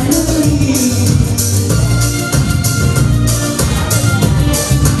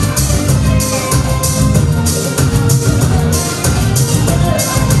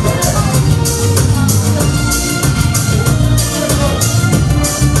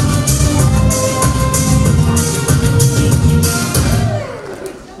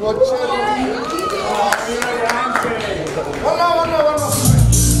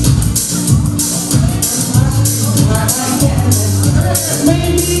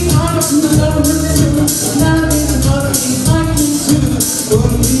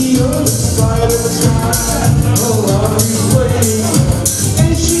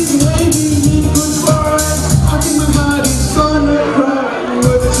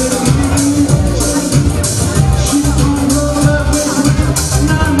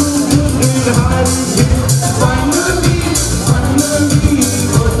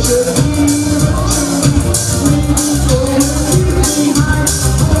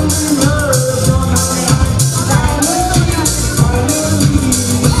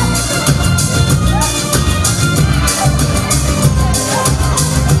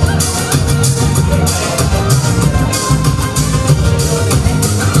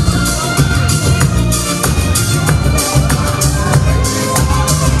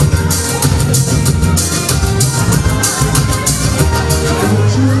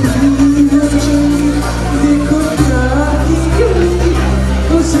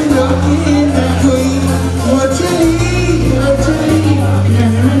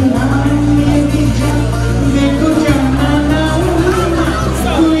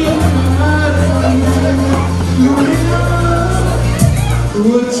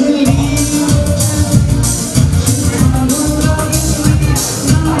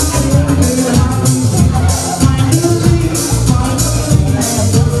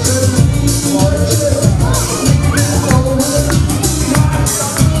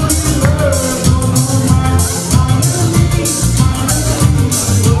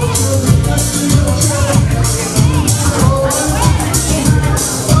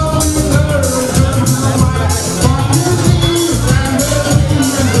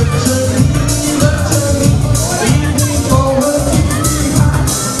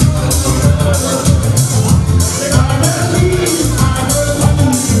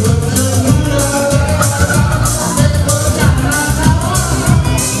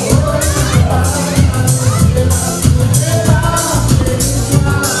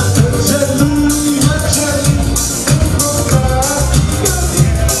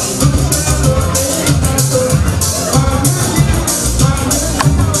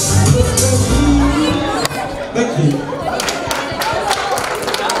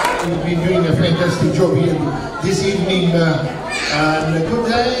 Good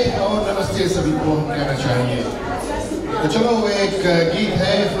day और नमस्ते सभी को हम कहना चाहेंगे। तो चलो एक गीत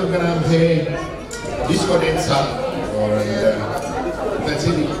है, फिल्म का नाम है डिस्को डांसर और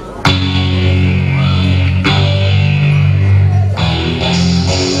वैसे ही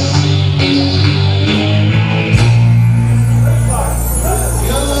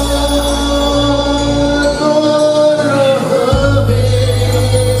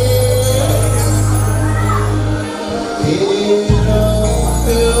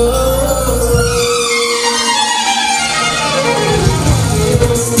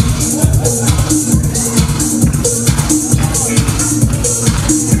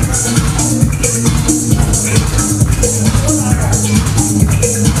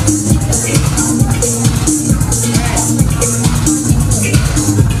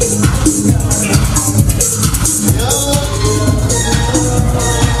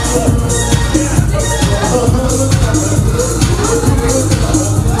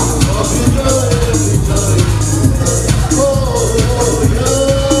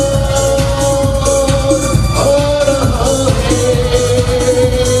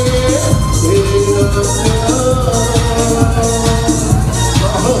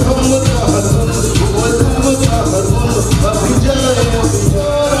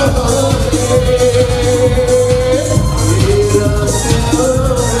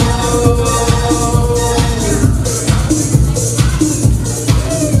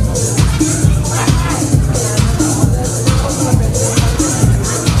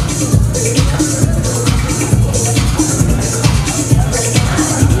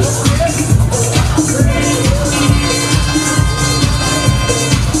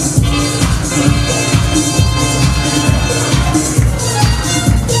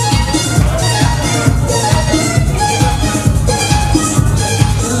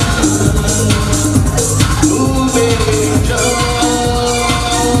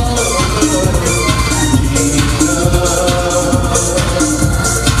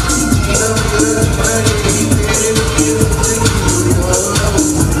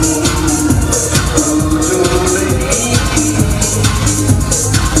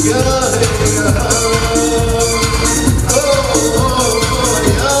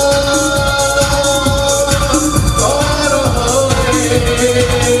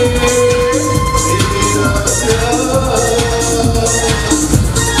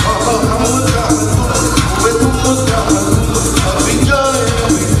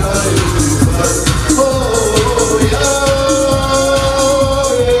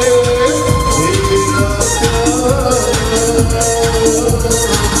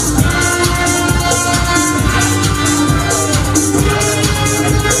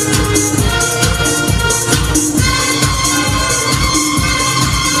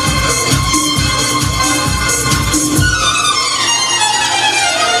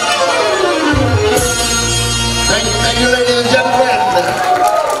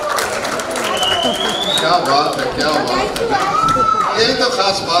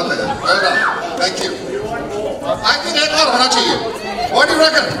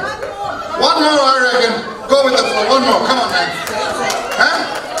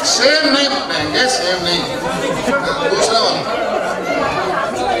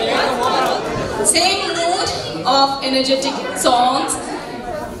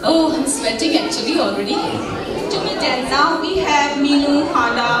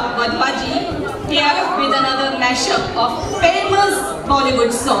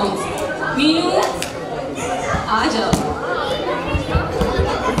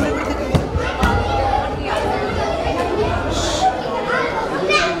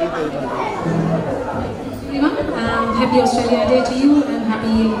Happy Australia Day to you and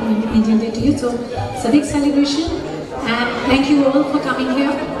happy Indian Day to you. So it's a big celebration and thank you all for coming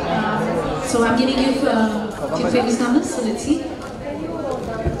here. So I'm giving you a few famous numbers, so let's see.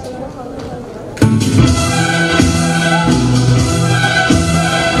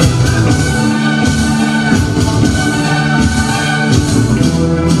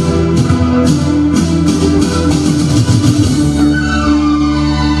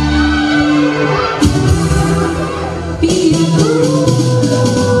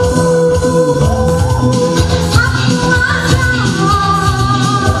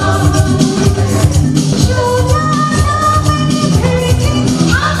 Should I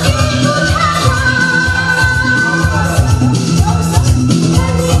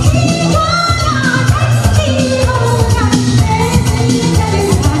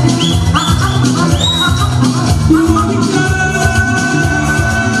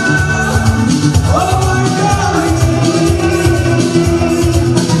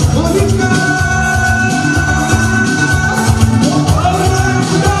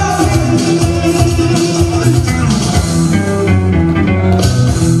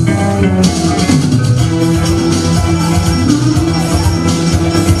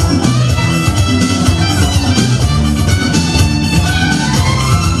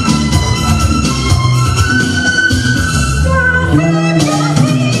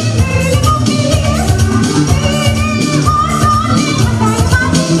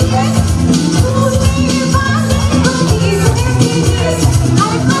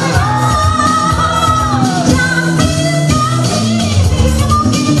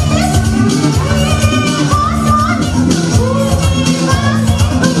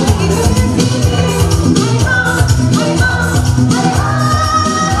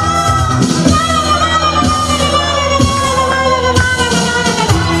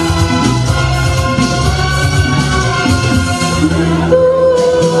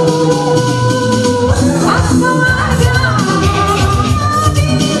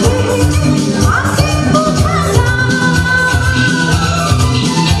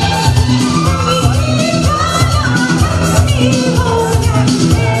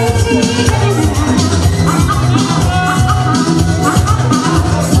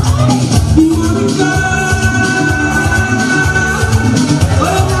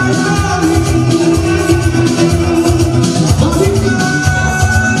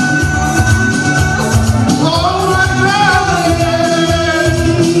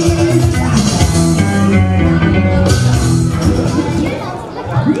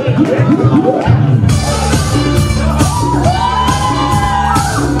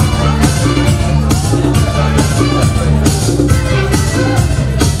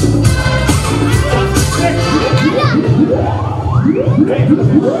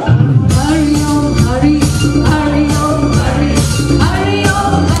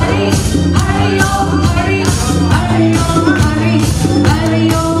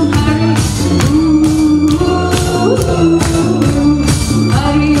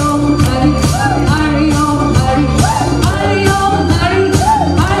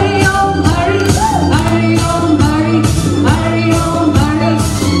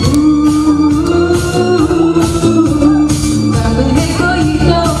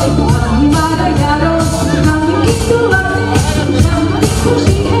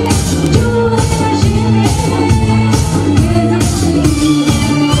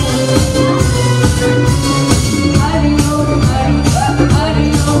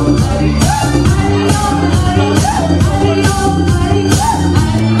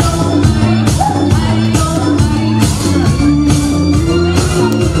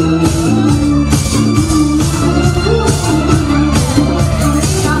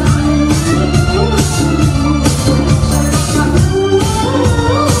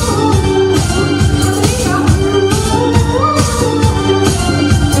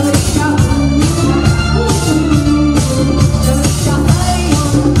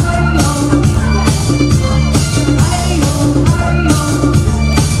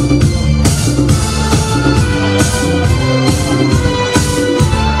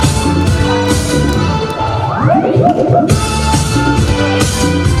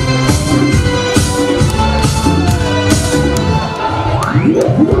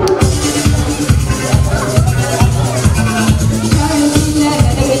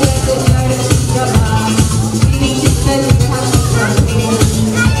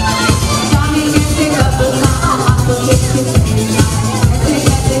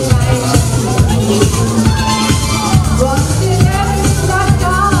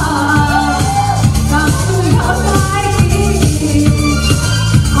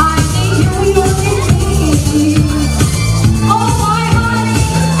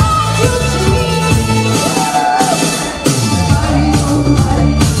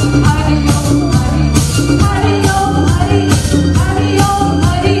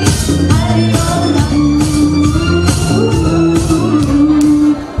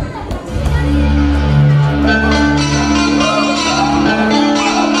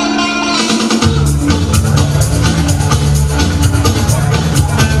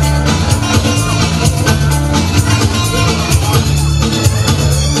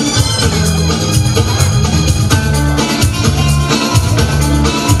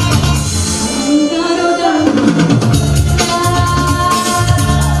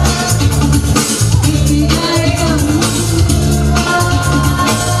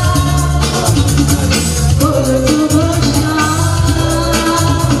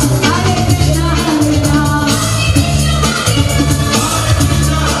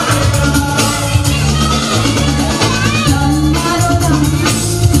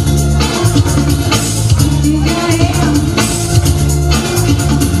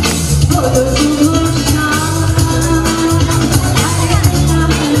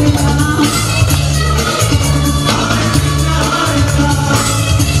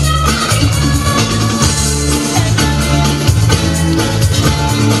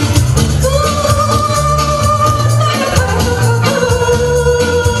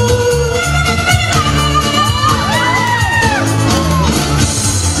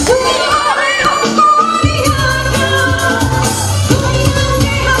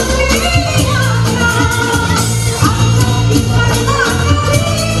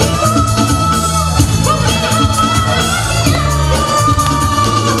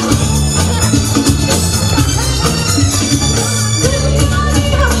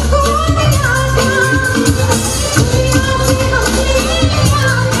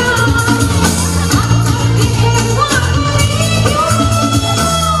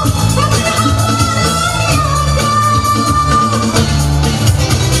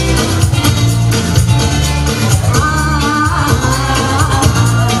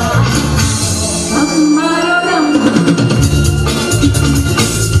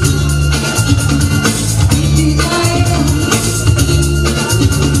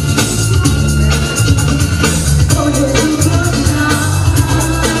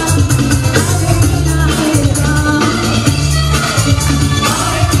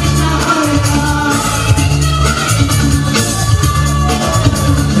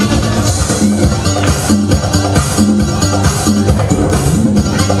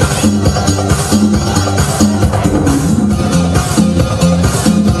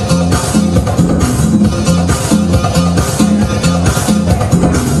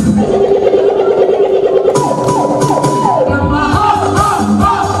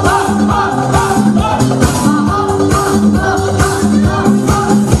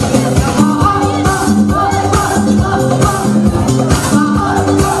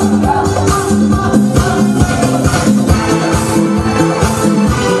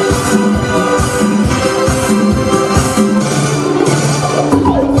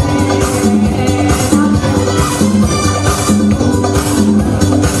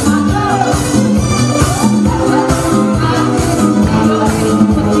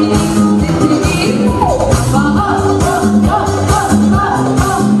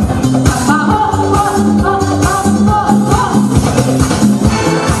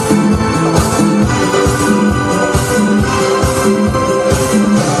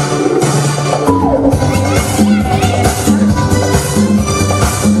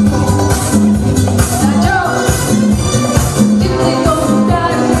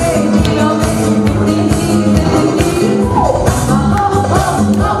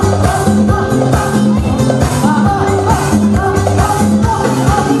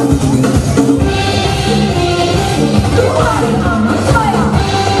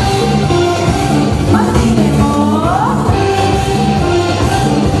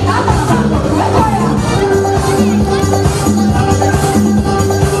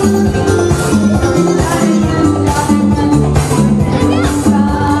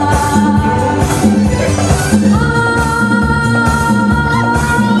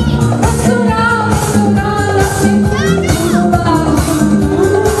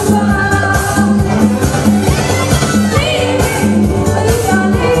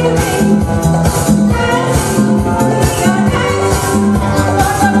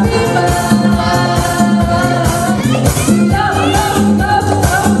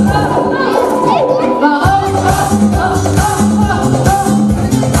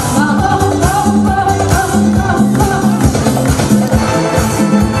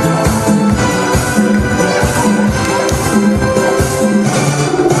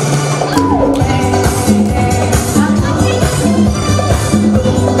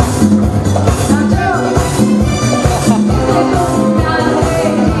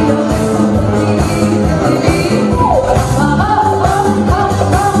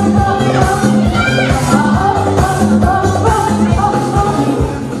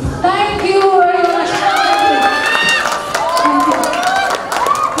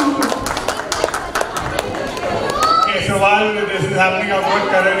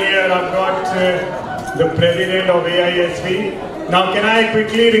the president of AISV. Now can I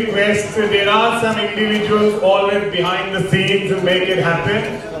quickly request, there are some individuals always behind the scenes who make it happen,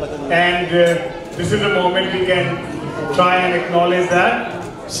 and this is the moment we can try and acknowledge that.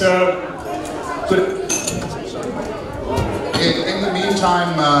 So, in the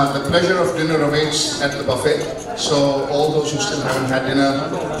meantime, the pleasure of dinner awaits at the buffet. So all those who still haven't had dinner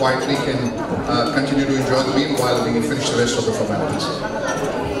quietly can continue to enjoy the meal while we finish the rest of the formalities.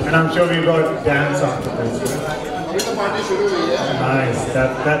 And I'm sure we've got dance after this. Nice.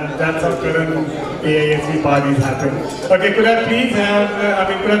 That's how current AISV parties happen. Okay, could I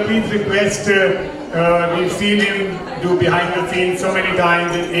please request, we've seen him do behind the scenes so many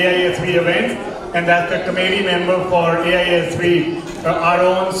times in AISV events, and that's the committee member for AISV, our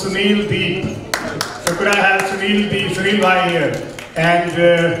own Sunil Deep. So could I have Sunil Bhai here? And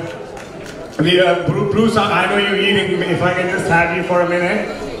Bruce, I know you're eating, if I can just have you for a minute.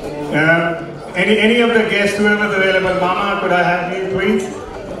 Any of the guests, whoever's available, Mama, could I have you please?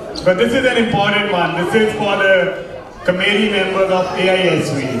 But this is an important one. This is for the committee members of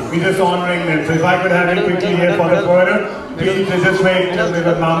AISV. We're just honoring them. So if I could have you quickly here for the photo, please just wait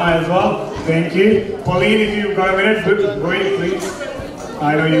with Mama as well. Thank you. Pauline, if you've got a minute, wait please.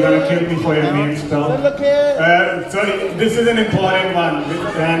 I know you're going to kill me for your name spell. So this is an important one,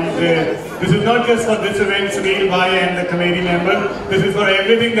 and this is not just for this event, Sunil Bhai and the committee members. This is for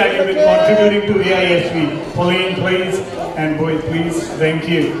everything that you've been contributing to AISV. Pauline, please, and Boy, please. Thank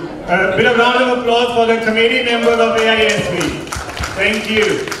you. A bit of round of applause for the committee members of AISV. Thank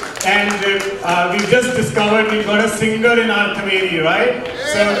you. And we just discovered we've got a singer in our committee, right?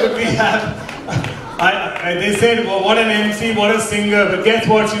 So could we have... they said, well, what an MC, what a singer, but guess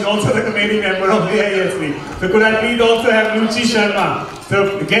what, she's also the committee member of the AISV. So could I please also have Ruchi Sharma?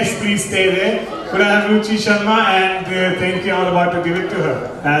 So guests, please stay there. Could I have Ruchi Sharma? And thank you, I'm about to give it to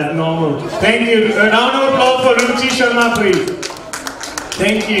her, as normal. Thank you. A round of applause for Ruchi Sharma, please.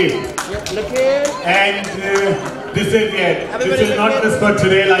 Thank you. And this is not just for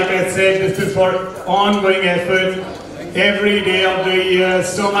today, like I said, this is for ongoing efforts. Every day of the year,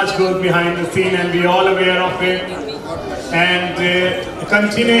 so much goes behind the scene and we're all aware of it. And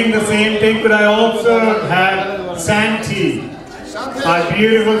continuing the same thing, but I also have Santi, our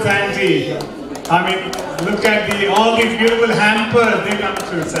beautiful Santi. I mean, look at all these beautiful hampers, they come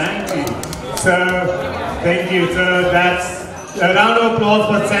through Santi. So, thank you. So that's a round of applause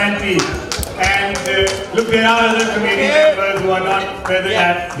for Santi. And look, there are other committee members who are not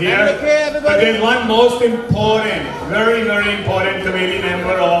present here. But there's one most important, very, very important committee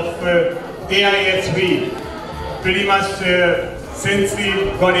member of AISV. Pretty much since we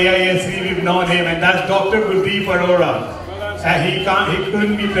got AISV, we've known him, and that's Dr. Kuldeep Arora. He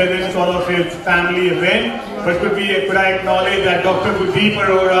couldn't be present because of his family event, but could I acknowledge that Dr. Kuldeep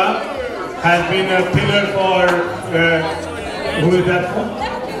Arora has been a pillar for, who is that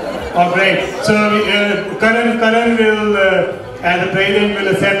for? Oh, great. So Karan will, as the president, will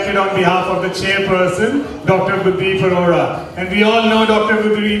accept it on behalf of the chairperson, Dr. Kuldeep Arora. And we all know Dr.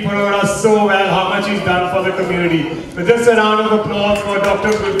 Kuldeep Arora so well, how much he's done for the community. So just a round of applause for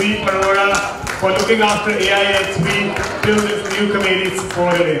Dr. Kuldeep Arora for looking after AISV till this new committee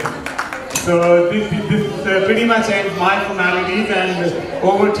supported him. So this pretty much ends my formalities, and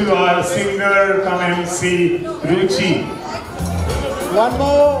over to our singer, come MC, Ruchi. One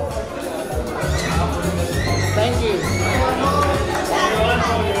more. Thank you.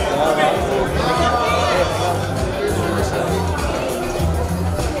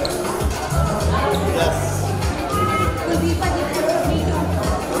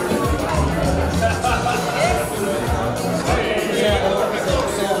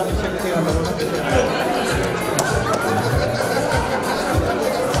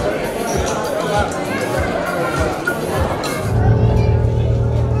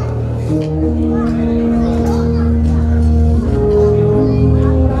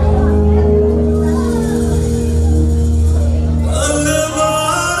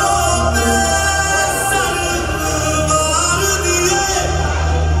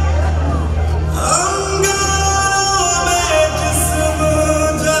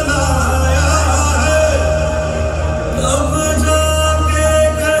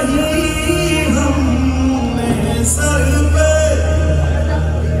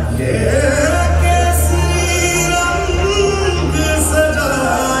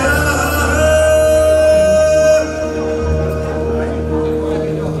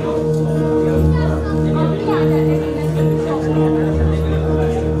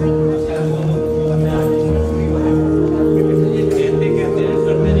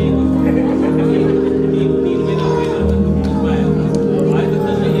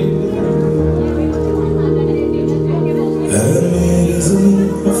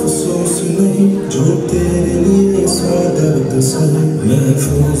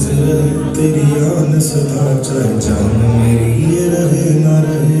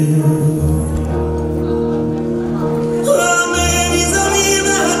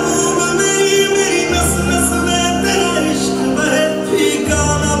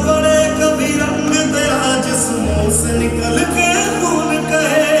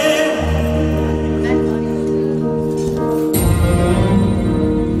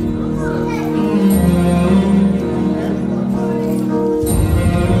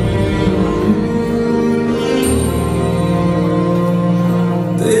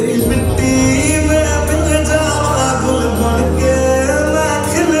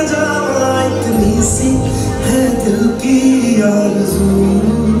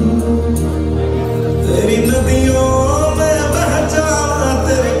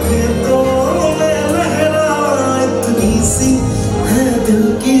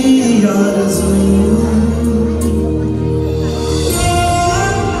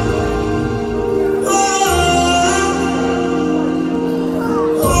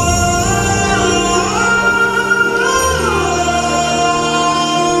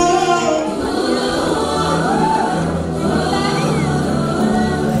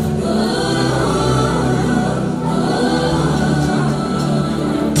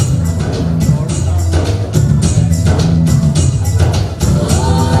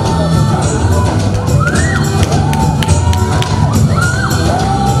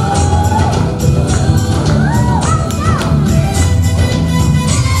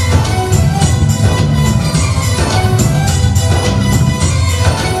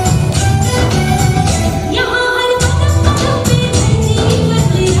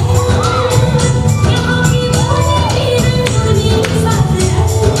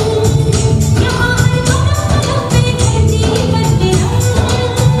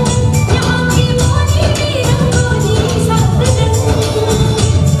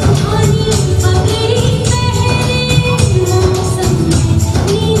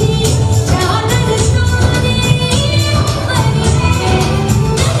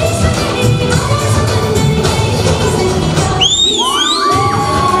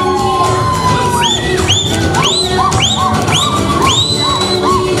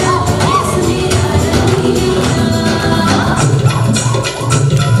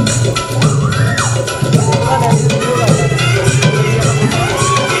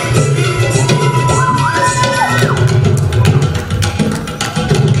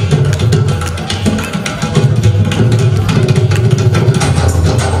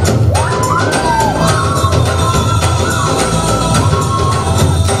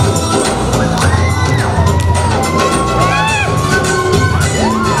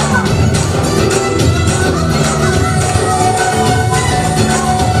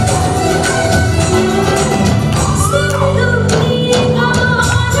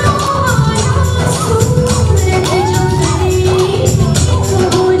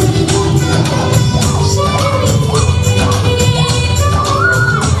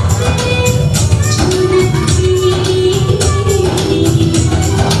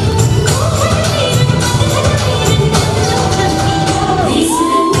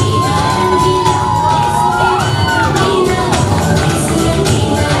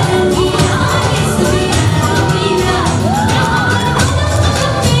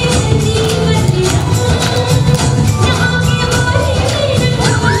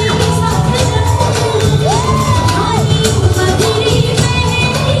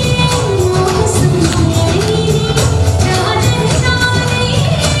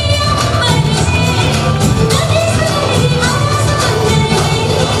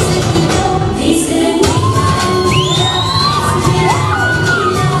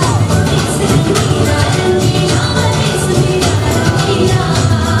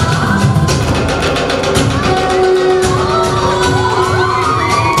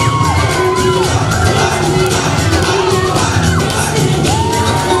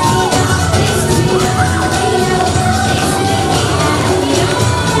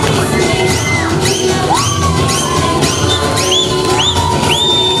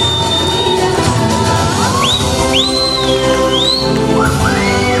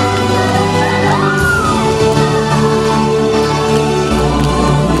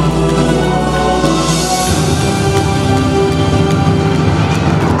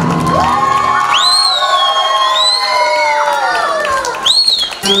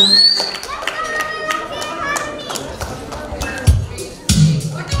 What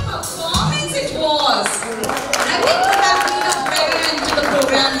a performance it was! I think we have been a better end to the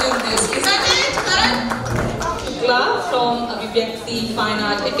program than this. Isn't it, Karan? Clap from Abhivyakti Fine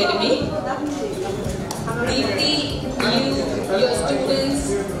Art Academy. Deepti, you, your students,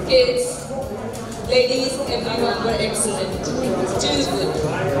 kids, ladies, everyone were excellent. Too good.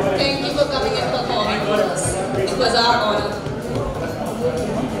 Thank you for coming and performing for us. It was our honor.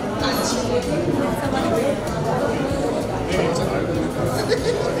 Thank you.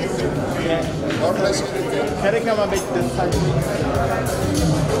 God bless you. Can I come a bit this side?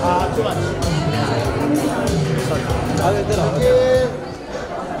 Too much. Sorry. Okay.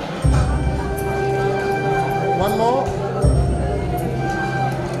 One more.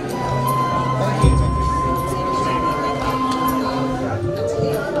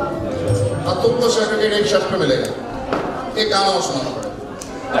 अब तुमको certificate एक shirt पे मिलेगा, एक गाना और सुनाना पड़ेगा।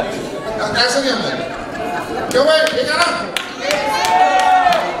 ऐसा नहीं हमने क्यों भाई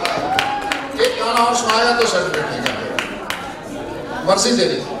एक गाना और सुनाया तो सर्टिफिकेट नहीं मिलेगा, मर्जी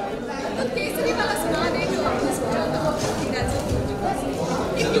तेरी।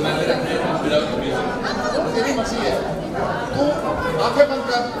 तेरी मर्जी है, तू आंखें बंद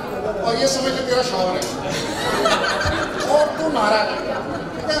कर और ये समझ ले तेरा शौहर है और तू नाराज है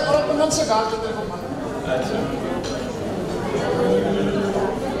और अपने मन से गाल जो तेरे को मन।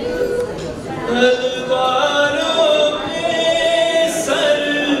 तलवारों में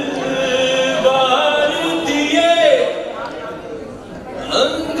सरवार दिए,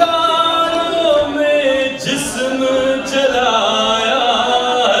 अंगारों में जिस्म जलाया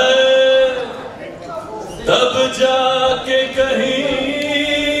है, तब जाके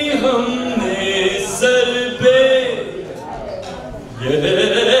कहीं हमने सर पे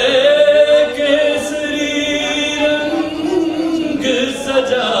केसरी रंग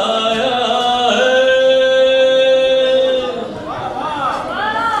सजाया है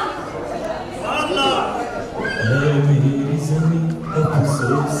मेरी ज़मीं,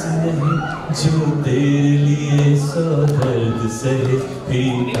 अफ़सोस नहीं जो तेरे लिए सौ दर्द सहे,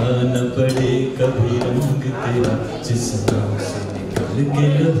 पीना न पड़े कभी रंग तेरा जिस्मों से निकल के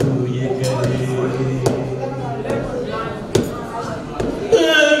लहू ये करे।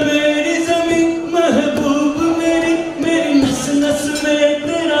 मेरी ज़मीं महबूब मेरी, मेरी नस नस में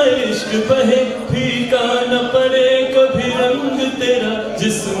तेरा इश्क बहे, फीका न पड़े कभी रंग तेरा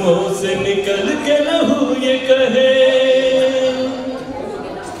जिस्मों से निकल के लहू ये कहे।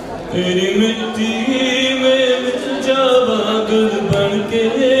 तेरी मिट्टी में मिल जावा गुल बन के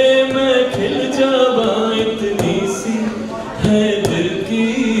मैं खिल जावा, इतनी सी है दिल की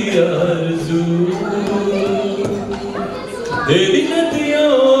आरज़ू। तेरी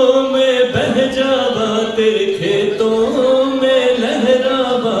नदियों में बह जावा, तेरे खेतों में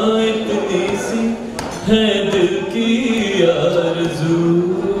लहरावा, इतनी सी है दिल की आरज़ू।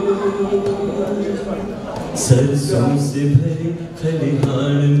 सरसों से भरे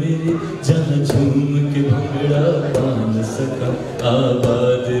खलिहान मेरे, जहाँ झूम के भंगड़ा पा न सका,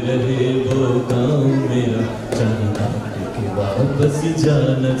 आबाद रहे वो गाँव मेरा, जहाँ लौट के वापस जा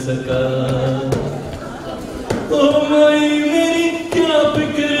न सका। ओ माई मेरी क्या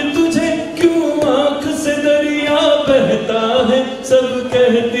फिक्र तुझे, क्यों आँख से दरिया बहता है, सब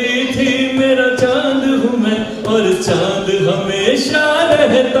कहती थी मेरा चांद हूँ मैं और चांद हमेशा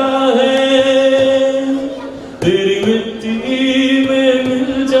रहता है। तेरी मिट्टी में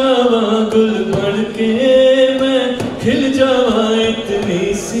मिल जावा गुल बन के मैं खिल जावा, इतनी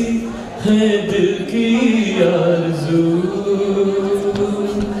सी है दिल की आरज़ू।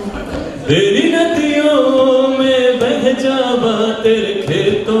 तेरी नदियों में बह जावा, तेरे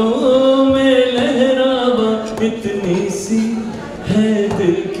खेतों में लहरावा, इतनी सी है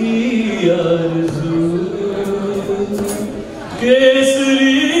दिल की आरज़ू। केसरी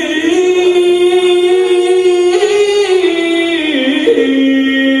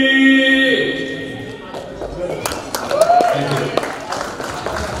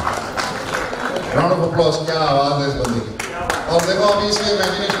क्या आवाज है इस बंदे की। और देखो अभी इसलिए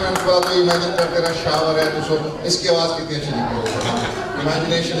इमेजिनेशन पूरा तो इमेजिन करते रहा शावर है तो इसकी आवाज कितनी अच्छी निकली।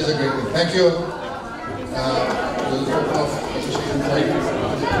 Imagination is a great thing. Thank you.